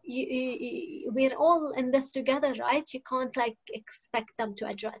we're all in this together, right? You can't expect them to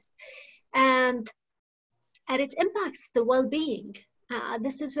address, and it impacts the well-being.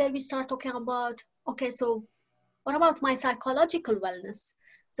 This is where we start talking about, okay, so what about my psychological wellness?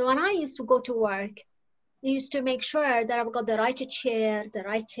 So when I used to go to work, I used to make sure that I've got the right chair, the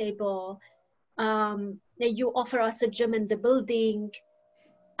right table. That you offer us a gym in the building.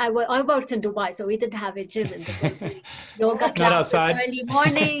 I worked in Dubai, so we didn't have a gym in the building. Yoga classes early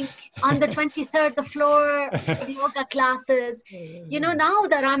morning on the 23rd floor, yoga classes. Now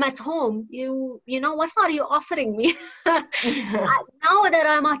that I'm at home, what are you offering me? Now that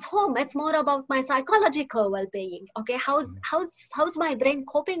I'm at home, it's more about my psychological well-being. Okay, how's my brain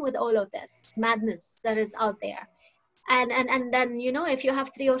coping with all of this madness that is out there? And then, if you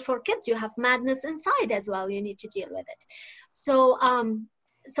have 3 or 4 kids, you have madness inside as well. You need to deal with it. So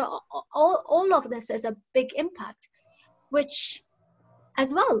all of this is a big impact, which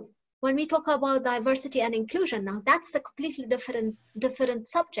as well, when we talk about diversity and inclusion, now that's a completely different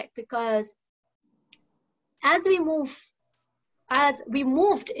subject, because as we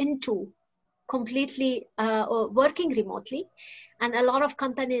moved into completely working remotely, and a lot of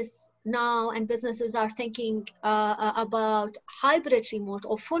companies now and businesses are thinking about hybrid remote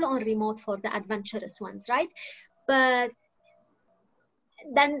or full-on remote for the adventurous ones, right? But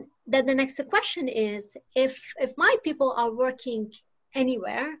then the next question is, if my people are working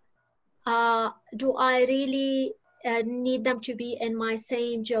anywhere, do I really need them to be in my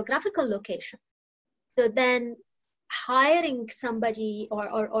same geographical location? So then hiring somebody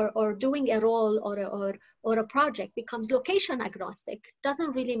or doing a role or a project becomes location agnostic.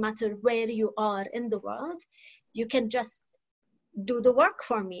 Doesn't really matter where you are in the world. You can just do the work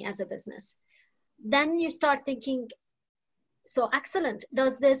for me as a business. Then you start thinking, so excellent,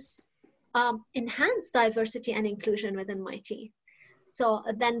 does this enhance diversity and inclusion within my team? So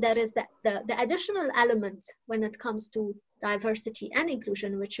then there is the additional element when it comes to diversity and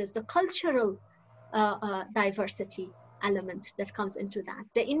inclusion, which is the cultural diversity element that comes into that,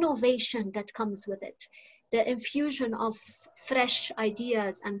 the innovation that comes with it, the infusion of fresh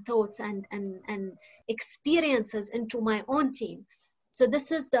ideas and thoughts and experiences into my own team. So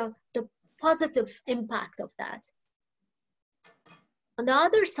this is the positive impact of that. On the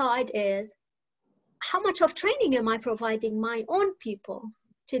other side is, how much of training am I providing my own people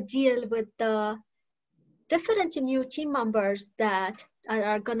to deal with the different new team members that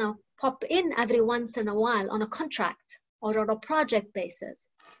are gonna pop in every once in a while on a contract or on a project basis?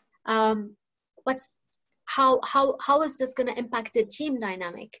 How is this gonna impact the team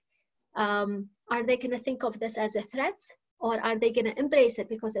dynamic? Are they gonna think of this as a threat, or are they gonna embrace it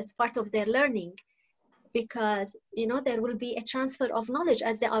because it's part of their learning? Because, you know, there will be a transfer of knowledge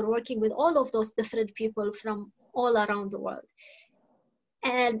as they are working with all of those different people from all around the world.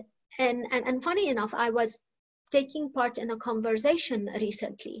 And funny enough, I was taking part in a conversation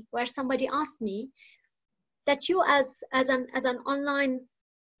recently where somebody asked me that you as an online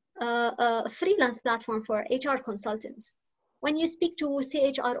freelance platform for HR consultants, when you speak to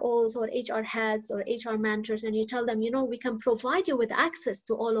CHROs or HR heads or HR managers and you tell them, you know, we can provide you with access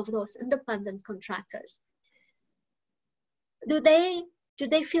to all of those independent contractors, do they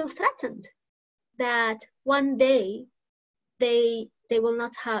feel threatened that one day they will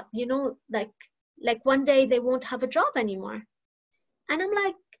not have, you know, like one day they won't have a job anymore? And I'm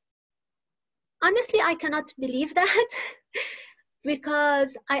like, honestly, I cannot believe that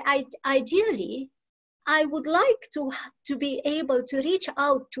because ideally, I would like to be able to reach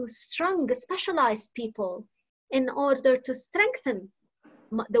out to strong, specialized people in order to strengthen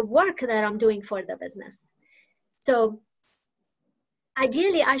the work that I'm doing for the business. So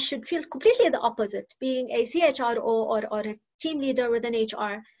ideally, I should feel completely the opposite. Being a CHRO or a team leader within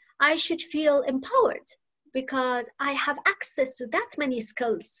HR, I should feel empowered because I have access to that many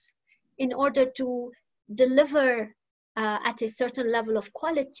skills in order to deliver at a certain level of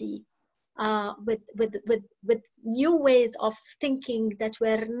quality with new ways of thinking that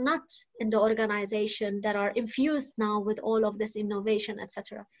were not in the organization, that are infused now with all of this innovation,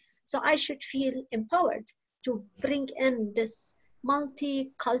 etc. So I should feel empowered to bring in this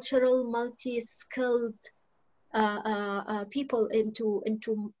multicultural, multi-skilled people into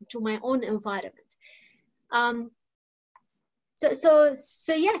my own environment. So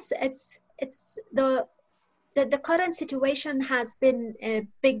yes, it's the current situation has been a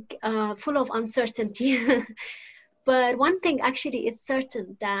big, full of uncertainty. But one thing actually is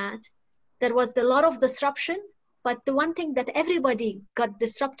certain, that there was a lot of disruption, but the one thing that everybody got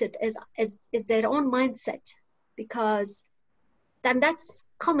disrupted is their own mindset, because then that's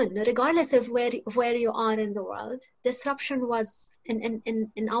common, regardless of where you are in the world. Disruption was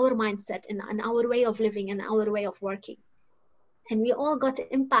in our mindset, in our way of living, in our way of working. And we all got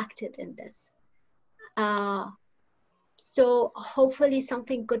impacted in this. So hopefully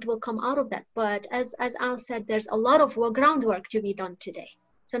something good will come out of that. But as Al said, there's a lot of groundwork to be done today.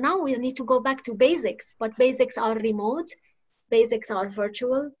 So now we need to go back to basics, but basics are remote, basics are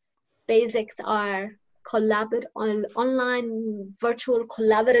virtual, basics are online virtual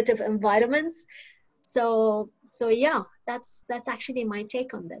collaborative environments. So yeah, that's actually my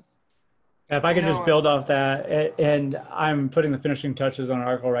take on this. If I could just build off that, and I'm putting the finishing touches on an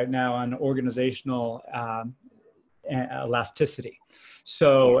article right now on organizational elasticity.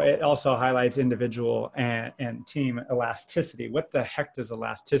 So it also highlights individual and team elasticity. What the heck does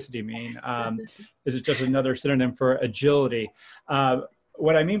elasticity mean? Is it just another synonym for agility?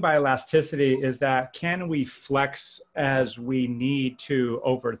 what I mean by elasticity is that can we flex as we need to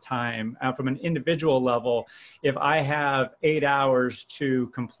over time? From an individual level, if I have 8 hours to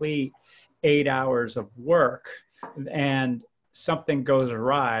complete 8 hours of work and something goes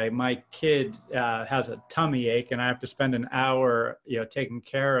awry, my kid has a tummy ache and I have to spend an hour, taking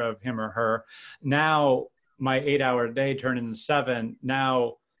care of him or her. Now my 8 hour day turned into 7.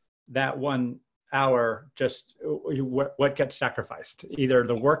 Now that 1 hour, just what gets sacrificed? Either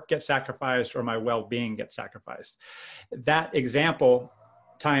the work gets sacrificed or my well-being gets sacrificed. That example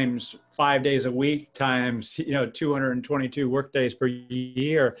times 5 days a week times 222 work days per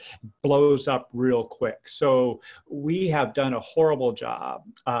year blows up real quick. So we have done a horrible job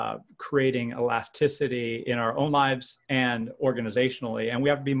creating elasticity in our own lives and organizationally, and we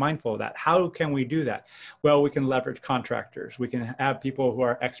have to be mindful of that. How can we do that? Well, we can leverage contractors. We can have people who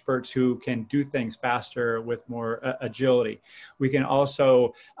are experts who can do things faster with more agility. We can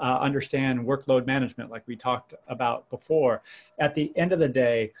also understand workload management like we talked about before. At the end of the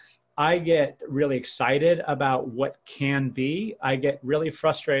day, I get really excited about what can be. I get really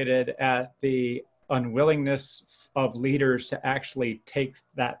frustrated at the unwillingness of leaders to actually take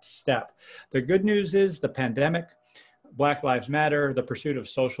that step. The good news is the pandemic, Black Lives Matter, the pursuit of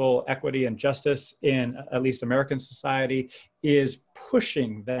social equity and justice in at least American society is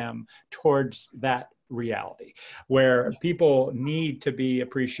pushing them towards that reality where people need to be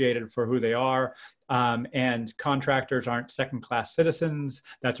appreciated for who they are. And contractors aren't second-class citizens,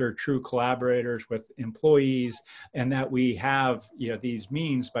 that they're true collaborators with employees, and that we have these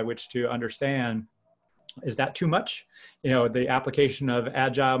means by which to understand, is that too much? The application of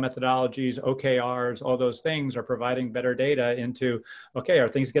agile methodologies, OKRs, all those things are providing better data into, okay, are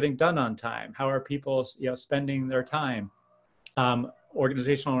things getting done on time? How are people spending their time?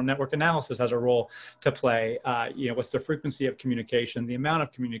 Organizational network analysis has a role to play. What's the frequency of communication, the amount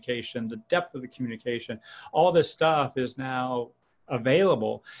of communication, the depth of the communication? All this stuff is now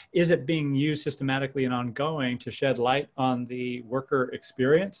available. Is it being used systematically and ongoing to shed light on the worker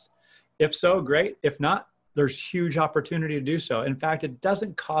experience? If so, great. If not, there's huge opportunity to do so. In fact, it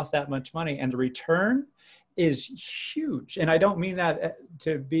doesn't cost that much money, and the return is huge. And I don't mean that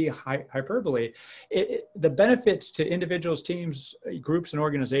to be hyperbole. The benefits to individuals, teams, groups, and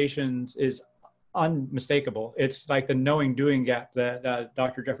organizations is unmistakable. It's like the knowing doing gap that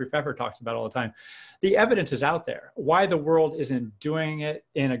Dr. Jeffrey Pfeffer talks about all the time. The evidence is out there. Why the world isn't doing it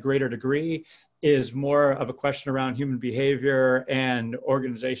in a greater degree is more of a question around human behavior and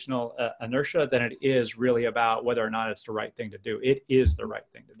organizational inertia than it is really about whether or not it's the right thing to do. It is the right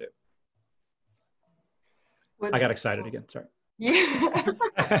thing to do. I got excited again, sorry. Yeah.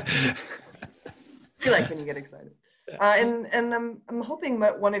 You like when you get excited. And I'm hoping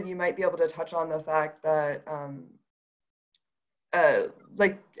that one of you might be able to touch on the fact that,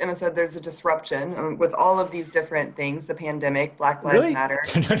 like Emma said, there's a disruption with all of these different things, the pandemic, Black Lives Matter,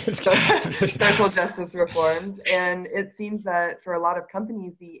 social justice reforms. And it seems that for a lot of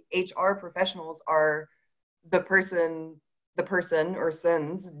companies, the HR professionals are the person or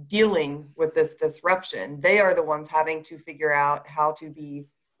sins dealing with this disruption. They are the ones having to figure out how to be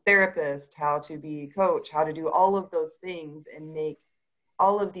therapist, how to be coach, how to do all of those things and make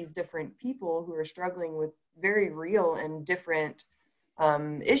all of these different people who are struggling with very real and different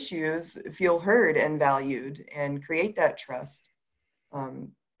issues feel heard and valued and create that trust.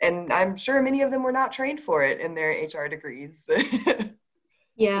 And I'm sure many of them were not trained for it in their HR degrees.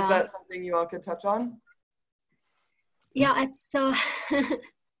 Yeah. Is that something you all could touch on? Yeah, it's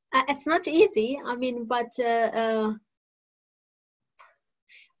it's not easy. I mean, but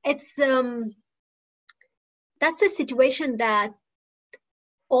it's that's a situation that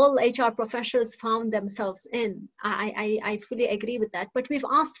all HR professionals found themselves in. I fully agree with that. But we've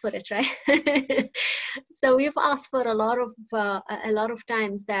asked for it, right? So we've asked for a lot of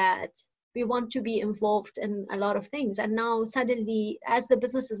times that we want to be involved in a lot of things, and now suddenly, as the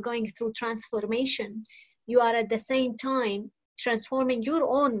business is going through transformation, you are at the same time transforming your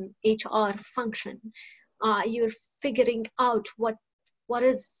own HR function. You're figuring out what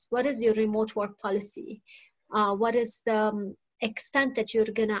is your remote work policy? What is the extent that you're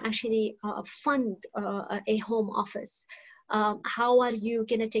gonna actually fund a home office? How are you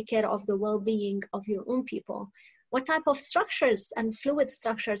gonna take care of the well-being of your own people? What type of structures and fluid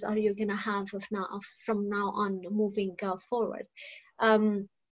structures are you gonna have from now on moving forward?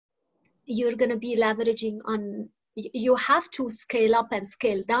 You're going to be leveraging on, you have to scale up and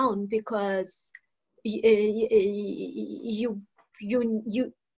scale down because you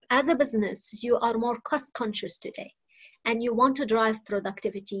as a business, you are more cost conscious today. and you want to drive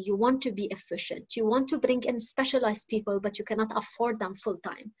productivity, you want to be efficient, you want to bring in specialized people, but you cannot afford them full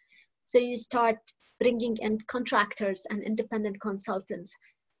time. So you start bringing in contractors and independent consultants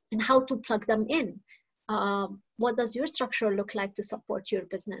and how to plug them in. What does your structure look like to support your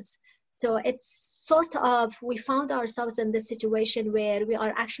business? So it's sort of, we found ourselves in this situation where we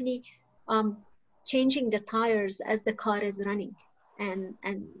are actually changing the tires as the car is running. And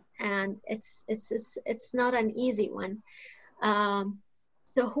it's not an easy one.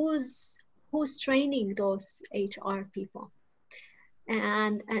 So who's training those HR people?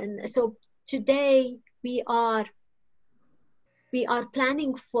 And so today we are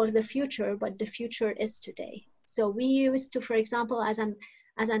planning for the future, but the future is today. So we used to, for example, as an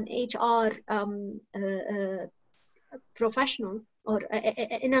HR professional or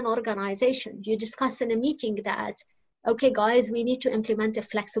in an organization, you discuss in a meeting that, okay, guys, we need to implement a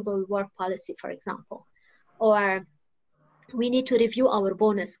flexible work policy, for example, or we need to review our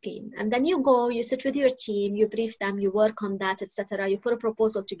bonus scheme. And then you go, you sit with your team, you brief them, you work on that, etc. You put a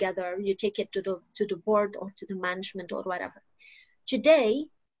proposal together, you take it to the board or to the management or whatever. Today,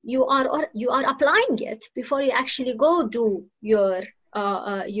 you are applying it before you actually go do your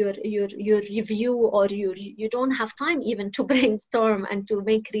review, or you don't have time even to brainstorm and to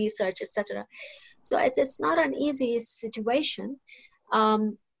make research, etc. So it's not an easy situation,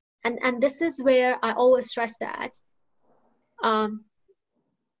 and this is where I always stress that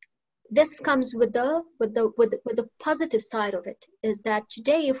this comes with the positive side of it, is that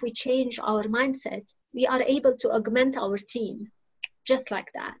today if we change our mindset, we are able to augment our team just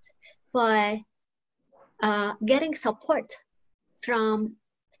like that by getting support from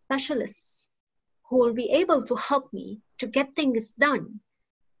specialists who will be able to help me to get things done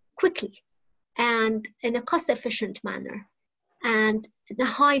quickly and in a cost-efficient manner and in a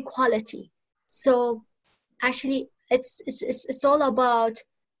high quality. So actually, it's all about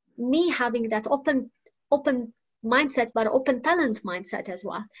me having that open mindset, but open talent mindset as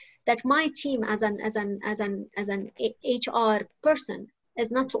well. That my team as an HR person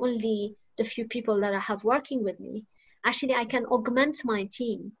is not only the few people that I have working with me. Actually, I can augment my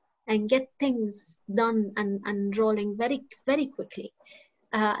team and get things done and rolling very, very quickly.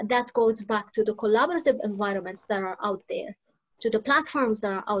 That goes back to the collaborative environments that are out there, to the platforms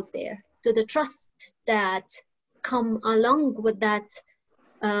that are out there, to the trust that come along with that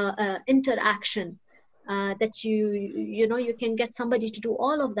interaction, that you can get somebody to do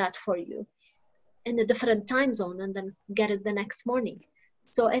all of that for you in a different time zone and then get it the next morning.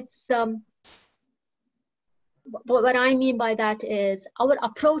 So it's what I mean by that is our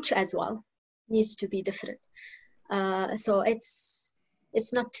approach as well needs to be different. So it's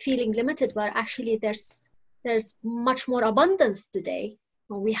not feeling limited, but actually there's much more abundance today.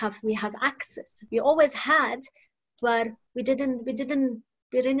 We have access. We always had, but we didn't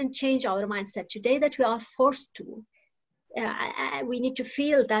change our mindset. Today that we are forced to, we need to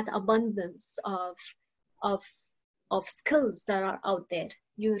feel that abundance of skills that are out there.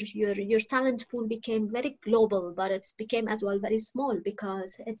 Your talent pool became very global, but it's became as well very small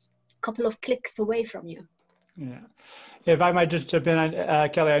because it's a couple of clicks away from you. Yeah. If I might just jump in,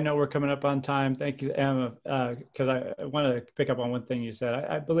 Kelly, I know we're coming up on time. Thank you, Emma, because I want to pick up on one thing you said.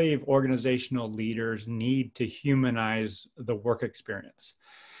 I believe organizational leaders need to humanize the work experience.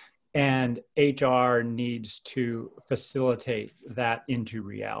 And HR needs to facilitate that into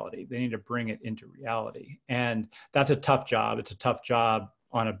reality. They need to bring it into reality. And that's a tough job. It's a tough job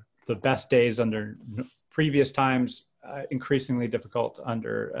on the best days under previous times, increasingly difficult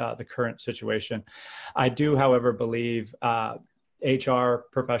under the current situation. I do, however, believe HR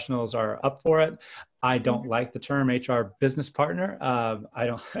professionals are up for it. I don't like the term HR business partner.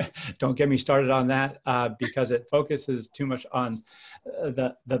 Don't get me started on that because it focuses too much on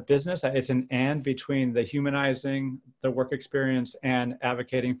the business. It's an and between the humanizing the work experience and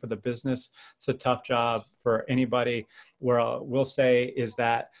advocating for the business. It's a tough job for anybody. Where we'll say is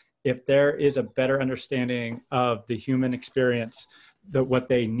that if there is a better understanding of the human experience, what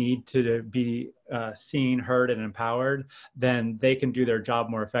they need to be seen, heard, and empowered, then they can do their job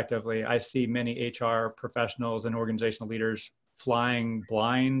more effectively. I see many HR professionals and organizational leaders flying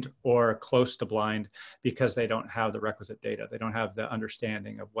blind or close to blind because they don't have the requisite data. They don't have the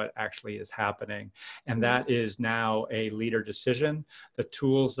understanding of what actually is happening. And that is now a leader decision. The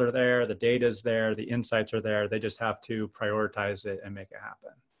tools are there, the data is there, the insights are there. They just have to prioritize it and make it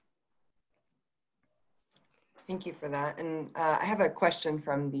happen. Thank you for that. And I have a question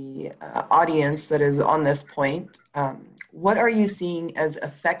from the audience that is on this point. What are you seeing as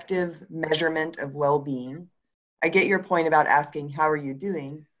effective measurement of well-being? I get your point about asking, how are you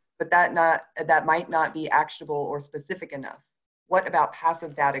doing? but that might not be actionable or specific enough. What about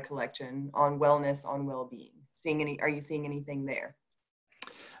passive data collection on wellness, on well-being? Are you seeing anything there?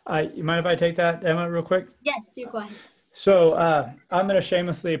 You mind if I take that, Emma, real quick? Yes, you go ahead. So I'm going to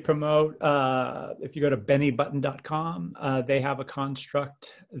shamelessly promote, if you go to bennybutton.com, they have a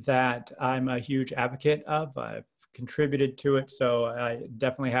construct that I'm a huge advocate of. I've contributed to it, so I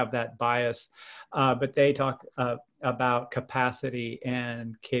definitely have that bias. But they talk about capacity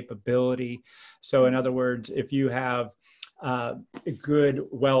and capability. So in other words, if you have good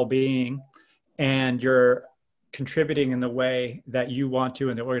well-being and you're contributing in the way that you want to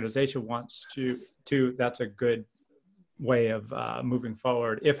and the organization wants to that's a good way of moving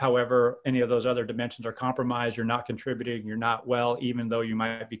forward. If, however, any of those other dimensions are compromised, you're not contributing, you're not well, even though you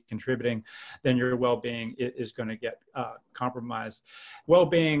might be contributing, then your well-being is going to get compromised.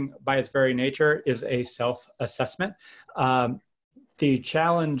 Well-being, by its very nature, is a self-assessment. The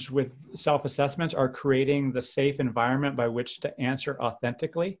challenge with self-assessments are creating the safe environment by which to answer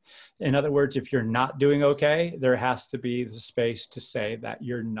authentically. In other words, if you're not doing okay, there has to be the space to say that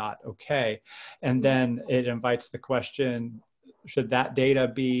you're not okay. And then it invites the question, should that data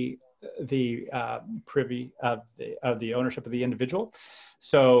be the privy of the ownership of the individual?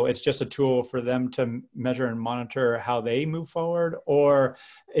 So it's just a tool for them to measure and monitor how they move forward, or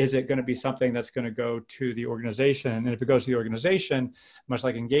is it going to be something that's going to go to the organization? And if it goes to the organization, much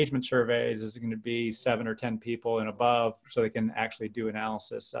like engagement surveys, is it going to be 7 or 10 people and above so they can actually do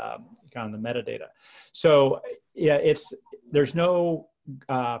analysis kind of the metadata? So yeah, there's no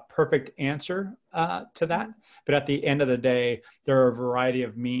perfect answer to that, but at the end of the day, there are a variety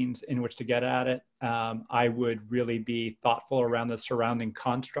of means in which to get at it. I would really be thoughtful around the surrounding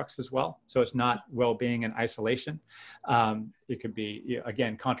constructs as well. So it's not well-being in isolation. It could be,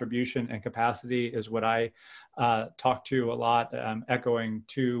 again, contribution and capacity is what I talk to a lot, echoing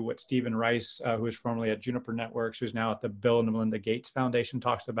to what Stephen Rice, who was formerly at Juniper Networks, who's now at the Bill and Melinda Gates Foundation,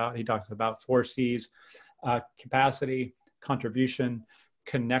 talks about. He talks about 4 C's, capacity, contribution,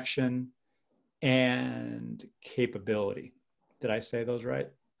 connection, and capability. Did I say those right?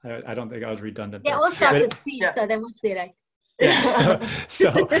 I don't think I was redundant. They all start with C, so they must be right. Yeah.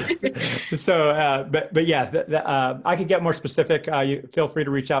 But yeah, I could get more specific. You feel free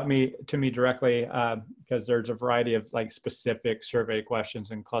to reach out to me directly because there's a variety of like specific survey questions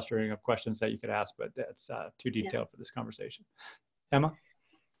and clustering of questions that you could ask, but that's too detailed for this conversation. Emma?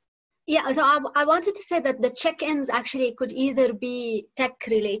 Yeah, so I wanted to say that the check-ins actually could either be tech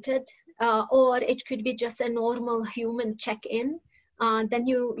related or it could be just a normal human check-in. Then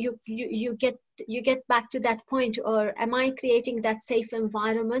you get back to that point, or am I creating that safe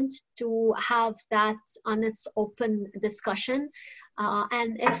environment to have that honest, open discussion?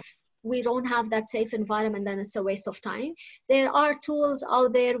 And if we don't have that safe environment, then it's a waste of time. There are tools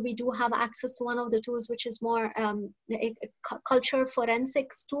out there. We do have access to one of the tools, which is more culture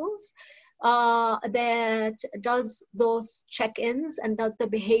forensics tools that does those check-ins and does the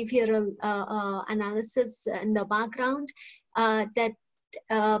behavioral analysis in the background that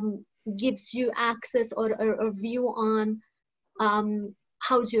gives you access or a view on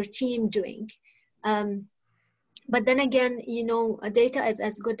how's your team doing. But then again, data is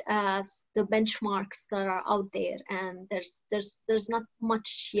as good as the benchmarks that are out there, and there's not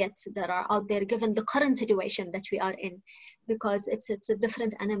much yet that are out there given the current situation that we are in, because it's a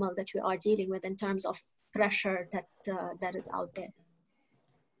different animal that we are dealing with in terms of pressure that is out there.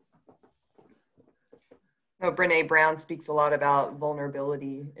 Brené Brown speaks a lot about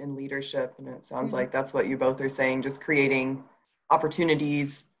vulnerability in leadership, and it sounds like that's what you both are saying, just creating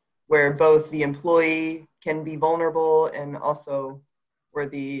opportunities where both the employee can be vulnerable and also where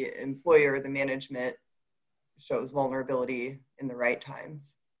the employer, the management, shows vulnerability in the right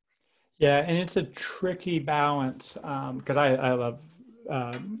times. Yeah, and it's a tricky balance because I love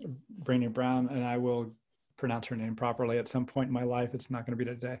Brené Brown, and I will pronounce her name properly at some point in my life. It's not going to be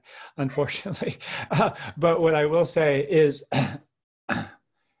today, unfortunately. But what I will say is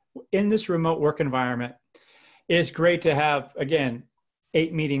in this remote work environment, it's great to have, again,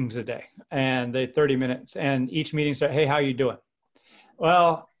 8 meetings a day and they 30 minutes, and each meeting says, hey, how you doing?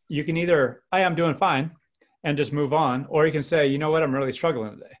 Well, you can either, I am doing fine, and just move on, or you can say, you know what, I'm really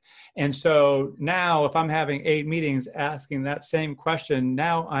struggling today. And so now if I'm having 8 meetings asking that same question,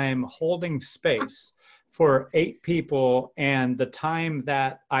 now I'm holding space for 8 people, and the time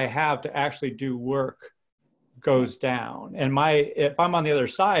that I have to actually do work goes down. And if I'm on the other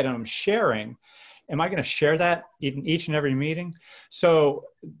side and I'm sharing, am I going to share that in each and every meeting? So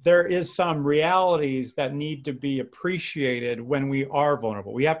there is some realities that need to be appreciated when we are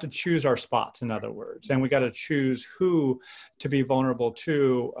vulnerable. We have to choose our spots, in other words, and we got to choose who to be vulnerable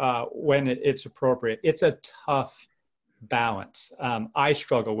to when it's appropriate. It's a tough balance. I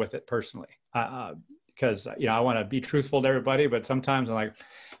struggle with it personally because, I want to be truthful to everybody, but sometimes I'm like,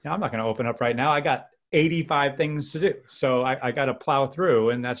 I'm not going to open up right now. I got 85 things to do. So I got to plow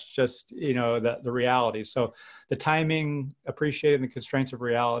through, and that's just, the reality. So the timing, appreciating the constraints of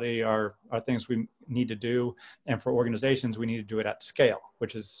reality are things we need to do. And for organizations, we need to do it at scale,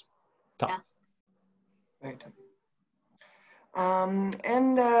 which is tough. Yeah. Very tough.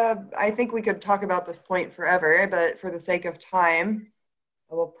 I think we could talk about this point forever, but for the sake of time,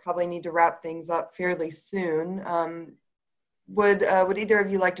 we'll probably need to wrap things up fairly soon. Would either of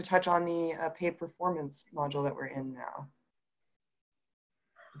you like to touch on the paid performance module that we're in now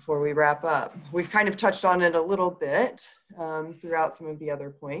before we wrap up? We've kind of touched on it a little bit throughout some of the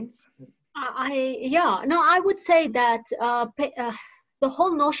other points. I would say that the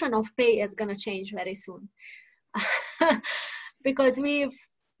whole notion of pay is going to change very soon. Because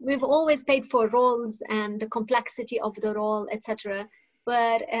we've always paid for roles and the complexity of the role, etc.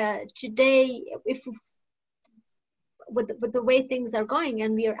 But today, with the way things are going,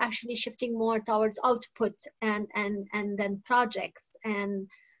 and we are actually shifting more towards output and then projects, and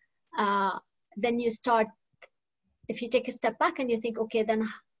then you start, if you take a step back and you think, okay, then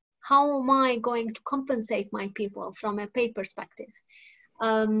how am I going to compensate my people from a pay perspective?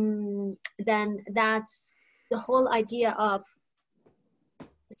 Then that's the whole idea of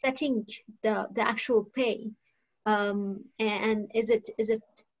setting the actual pay, and is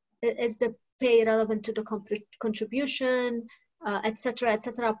the pay relevant to the contribution, etc.,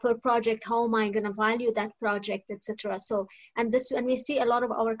 per project? How am I going to value that project, etc.? So, and we see a lot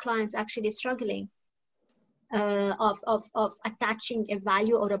of our clients actually struggling of attaching a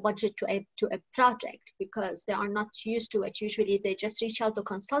value or a budget to a project because they are not used to it. Usually, they just reach out to a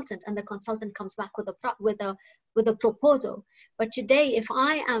consultant, and the consultant comes back with a proposal. But today, if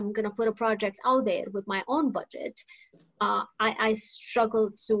I am going to put a project out there with my own budget, I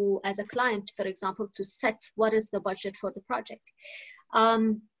struggle to, as a client, for example, to set what is the budget for the project.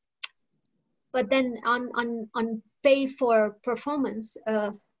 But then on pay for performance,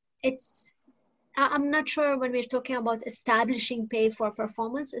 I'm not sure when we're talking about establishing pay for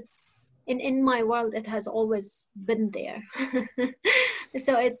performance. It's in my world, it has always been there.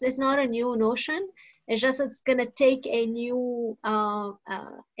 So it's not a new notion. It's just it's gonna take a new a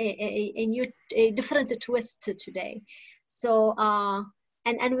different twist today. So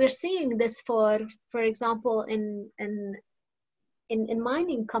and we're seeing this for example in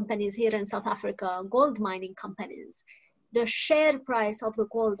mining companies here in South Africa, gold mining companies. The share price of the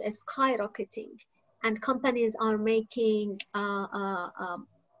gold is skyrocketing, and companies are making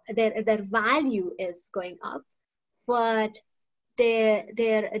their value is going up, but their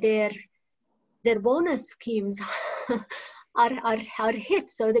bonus schemes are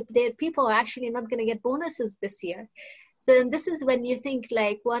hit. So their people are actually not going to get bonuses this year. So this is when you think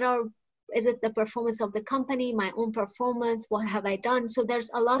like, is it the performance of the company, my own performance? What have I done? So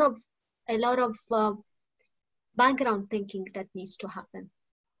there's a lot of background thinking that needs to happen.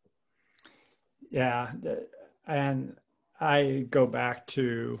 Yeah, and I go back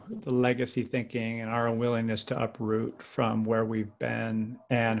to the legacy thinking and our unwillingness to uproot from where we've been,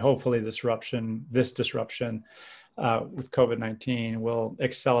 and hopefully this disruption with COVID-19 will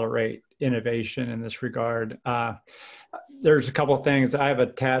accelerate innovation in this regard. There's a couple of things. I have a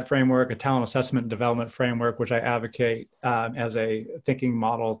TAD framework, a talent assessment and development framework, which I advocate as a thinking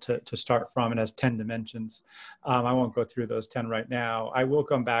model to start from. It has 10 dimensions. I won't go through those 10 right now. I will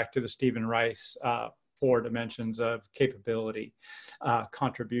come back to the Stephen Rice 4 dimensions of capability,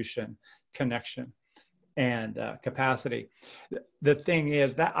 contribution, connection, and capacity. The thing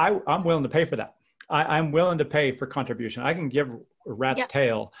is that I'm willing to pay for that. I'm willing to pay for contribution. I can give a rat's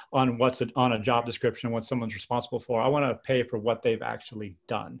tail on what's on a job description, what someone's responsible for. I want to pay for what they've actually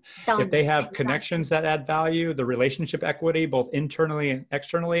done. If they have connections that add value, the relationship equity, both internally and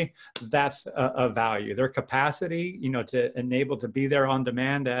externally, that's a value. Their capacity, to enable to be there on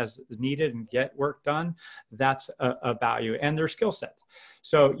demand as needed and get work done, that's a value. And their skill sets.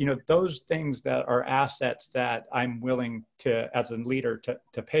 So, those things that are assets that I'm willing to, as a leader,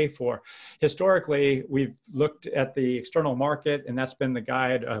 to pay for. Historically, we've looked at the external market, and that's been the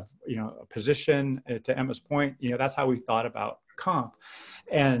guide of, a position. To Emma's point, that's how we thought about comp.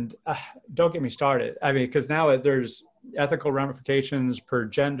 And don't get me started. I mean, because now there's ethical ramifications per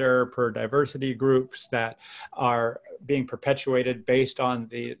gender, per diversity groups that are being perpetuated based on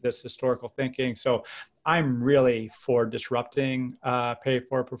this historical thinking. So I'm really for disrupting pay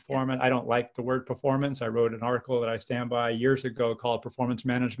for performance. I don't like the word performance. I wrote an article that I stand by years ago called "Performance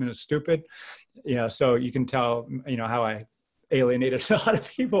Management is Stupid." So you can tell, how I alienated a lot of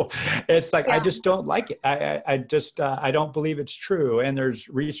people. It's like, I just don't like it. I don't believe it's true. And there's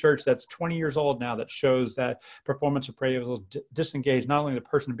research that's 20 years old now that shows that performance appraisals disengage not only the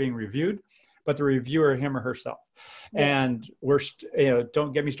person being reviewed, but the reviewer, him or herself. And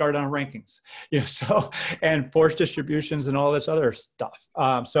don't get me started on rankings, and forced distributions and all this other stuff.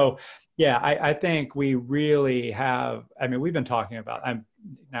 I think we really have, we've been talking about, I'm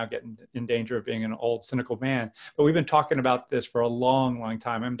now getting in danger of being an old cynical man, but we've been talking about this for a long, long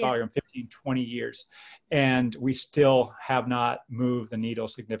time. I'm talking 15, 20 years, and we still have not moved the needle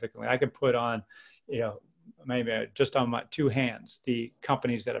significantly. I could put on, maybe just on my two hands, the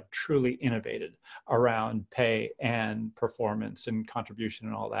companies that have truly innovated around pay and performance and contribution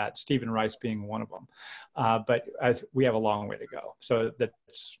and all that, Stephen Rice being one of them. But we have a long way to go. So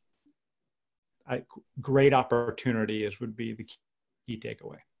that's a great opportunity would be the key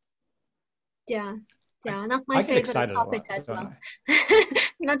takeaway. Not my favorite topic as well.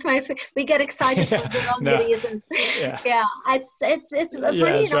 Not my we get excited for the wrong reasons. It's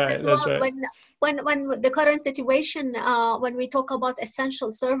funny enough as well when the current situation, when we talk about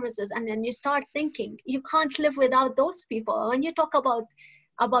essential services, and then you start thinking you can't live without those people. When you talk about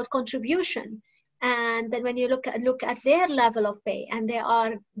contribution, and then when you look at their level of pay, and they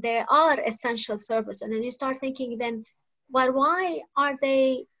are essential service, and then you start thinking, then why are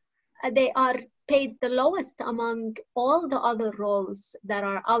they are paid the lowest among all the other roles that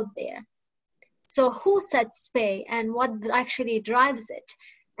are out there? So who sets pay, and what actually drives it?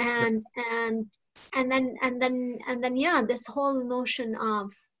 And then this whole notion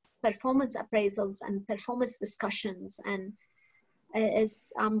of performance appraisals and performance discussions, and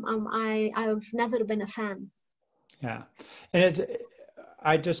I've never been a fan. Yeah, and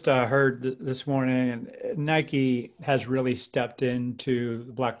I just heard this morning, and Nike has really stepped into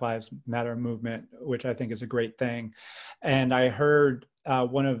the Black Lives Matter movement, which I think is a great thing. And I heard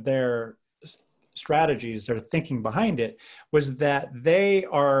one of their strategies, their thinking behind it, was that they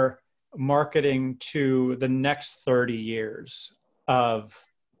are marketing to the next 30 years of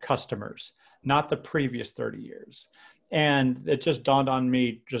customers, not the previous 30 years. And it just dawned on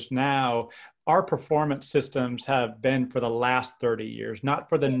me just now, our performance systems have been for the last 30 years, not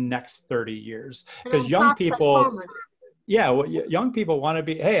for the next 30 years. Because young people, young people want to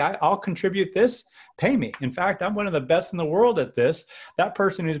be, hey, I'll contribute this, pay me. In fact, I'm one of the best in the world at this. That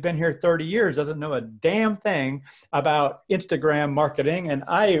person who's been here 30 years doesn't know a damn thing about Instagram marketing, and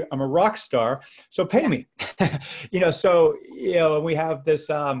I am a rock star, so pay me. We have this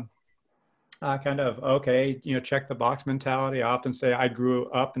check the box mentality. I often say I grew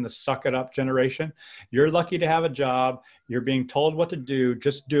up in the suck it up generation. You're lucky to have a job. You're being told what to do.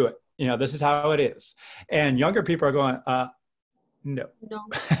 Just do it. This is how it is. And younger people are going, no.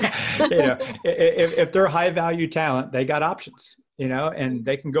 If they're high value talent, they got options, and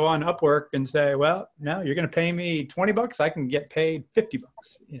they can go on Upwork and say, well, no, you're going to pay me $20. I can get paid $50,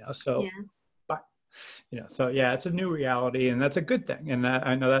 it's a new reality, and that's a good thing. And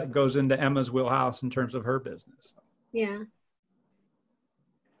I know that goes into Emma's wheelhouse in terms of her business. Yeah.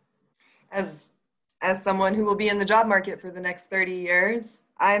 As someone who will be in the job market for the next 30 years,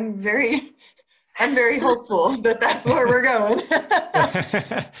 I'm very hopeful that that's where we're going.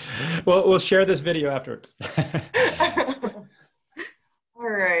 Well, we'll share this video afterwards. All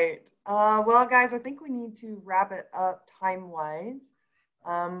right. Well, guys, I think we need to wrap it up time-wise.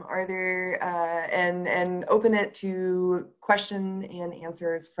 Are there, and open it to question and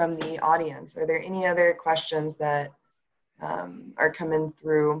answers from the audience. Are there any other questions that are coming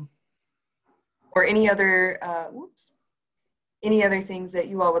through, or any other, any other things that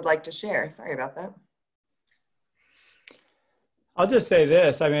you all would like to share? Sorry about that. I'll just say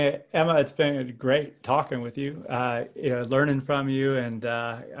this. Emma, it's been great talking with you, learning from you. And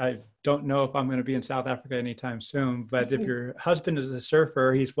I don't know if I'm going to be in South Africa anytime soon, but if your husband is a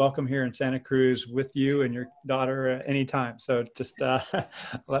surfer, he's welcome here in Santa Cruz with you and your daughter anytime. So just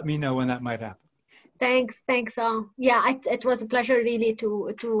let me know when that might happen. Thanks. It was a pleasure really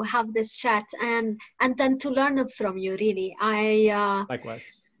to have this chat and then to learn from you, really. Likewise.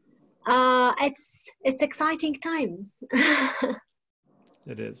 It's exciting times.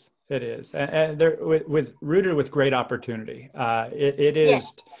 It is, and they're rooted with great opportunity. It is,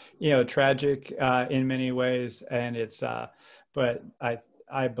 tragic in many ways, and it's. But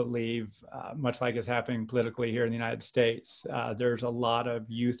I believe, much like is happening politically here in the United States, there's a lot of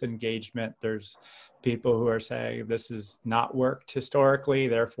youth engagement. There's people who are saying this has not worked historically,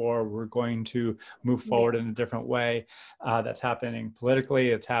 therefore we're going to move forward in a different way. That's happening politically,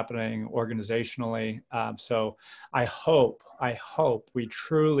 it's happening organizationally. So I hope we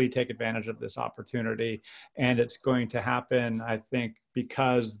truly take advantage of this opportunity, and it's going to happen, I think,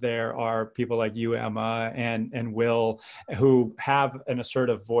 because there are people like you, Emma, and Will, who have an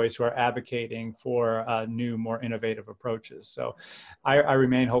assertive voice, who are advocating for new, more innovative approaches. So I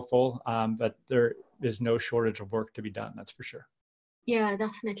remain hopeful, but there is no shortage of work to be done, that's for sure. Yeah,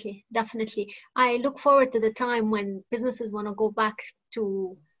 definitely, definitely. I look forward to the time when businesses want to go back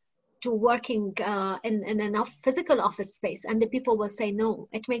to working in enough physical office space, and the people will say no.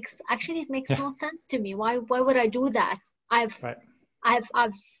 It makes no sense to me. Why would I do that? I've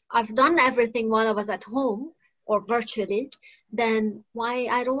done everything while I was at home or virtually. Then why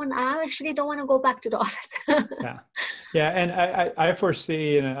I actually don't want to go back to the office. Yeah, and I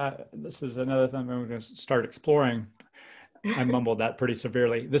foresee, and this is another thing I'm going to start exploring. I mumbled that pretty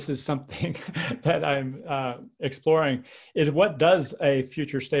severely. This is something that I'm exploring, is what does a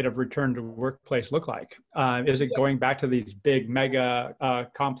future state of return to workplace look like? Is it going back to these big mega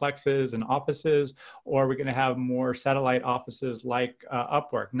complexes and offices, or are we going to have more satellite offices like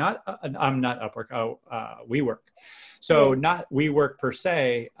Upwork? Not Upwork, WeWork. So not WeWork per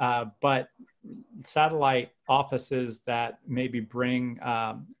se, but satellite offices that maybe bring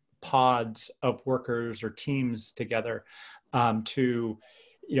pods of workers or teams together to,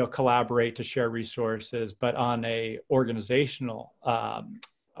 collaborate, to share resources, but on a organizational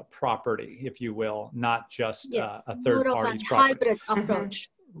property, if you will, not just a third party's property. Hybrid approach.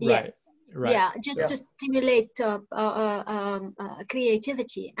 Right. Right. Yeah, just to stimulate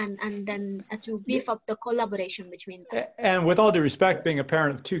creativity and then to beef up the collaboration between them. And with all due respect, being a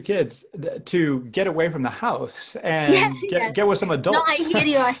parent of 2 kids, to get away from the house and get with some adults. No, I hear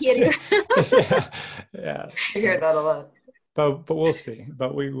you. Yeah. I hear that a lot. But we'll see.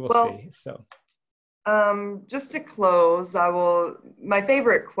 But we will see. So. Just to close, my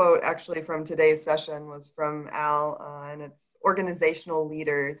favorite quote actually from today's session was from Al, and it's, organizational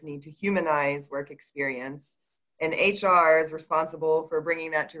leaders need to humanize work experience, and HR is responsible for bringing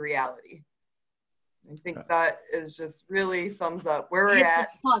that to reality. I think that is just really sums up where we're at.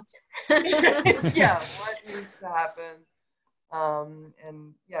 Spot. Yeah, what needs to happen.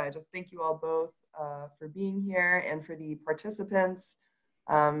 And yeah, I just thank you all both for being here, and for the participants.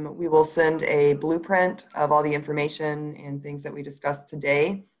 We will send a blueprint of all the information and things that we discussed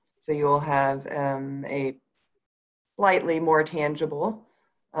today, so you will have a slightly more tangible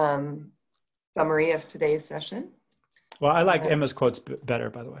summary of today's session. Well, I like Emma's quotes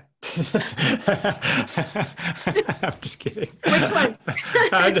better, by the way. I'm just kidding. Which one?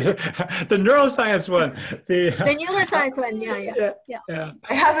 The neuroscience one. The neuroscience one, yeah.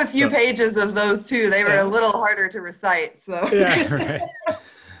 I have a few pages of those too. They were a little harder to recite. So. Yeah, right.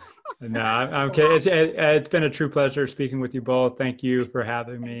 No, I'm kidding. It's been a true pleasure speaking with you both. Thank you for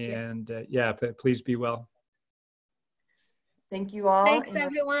having me. And please be well. Thank you all. Thanks,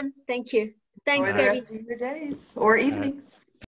 everyone. Thank you. Thanks, Enjoy the rest of your days or evenings.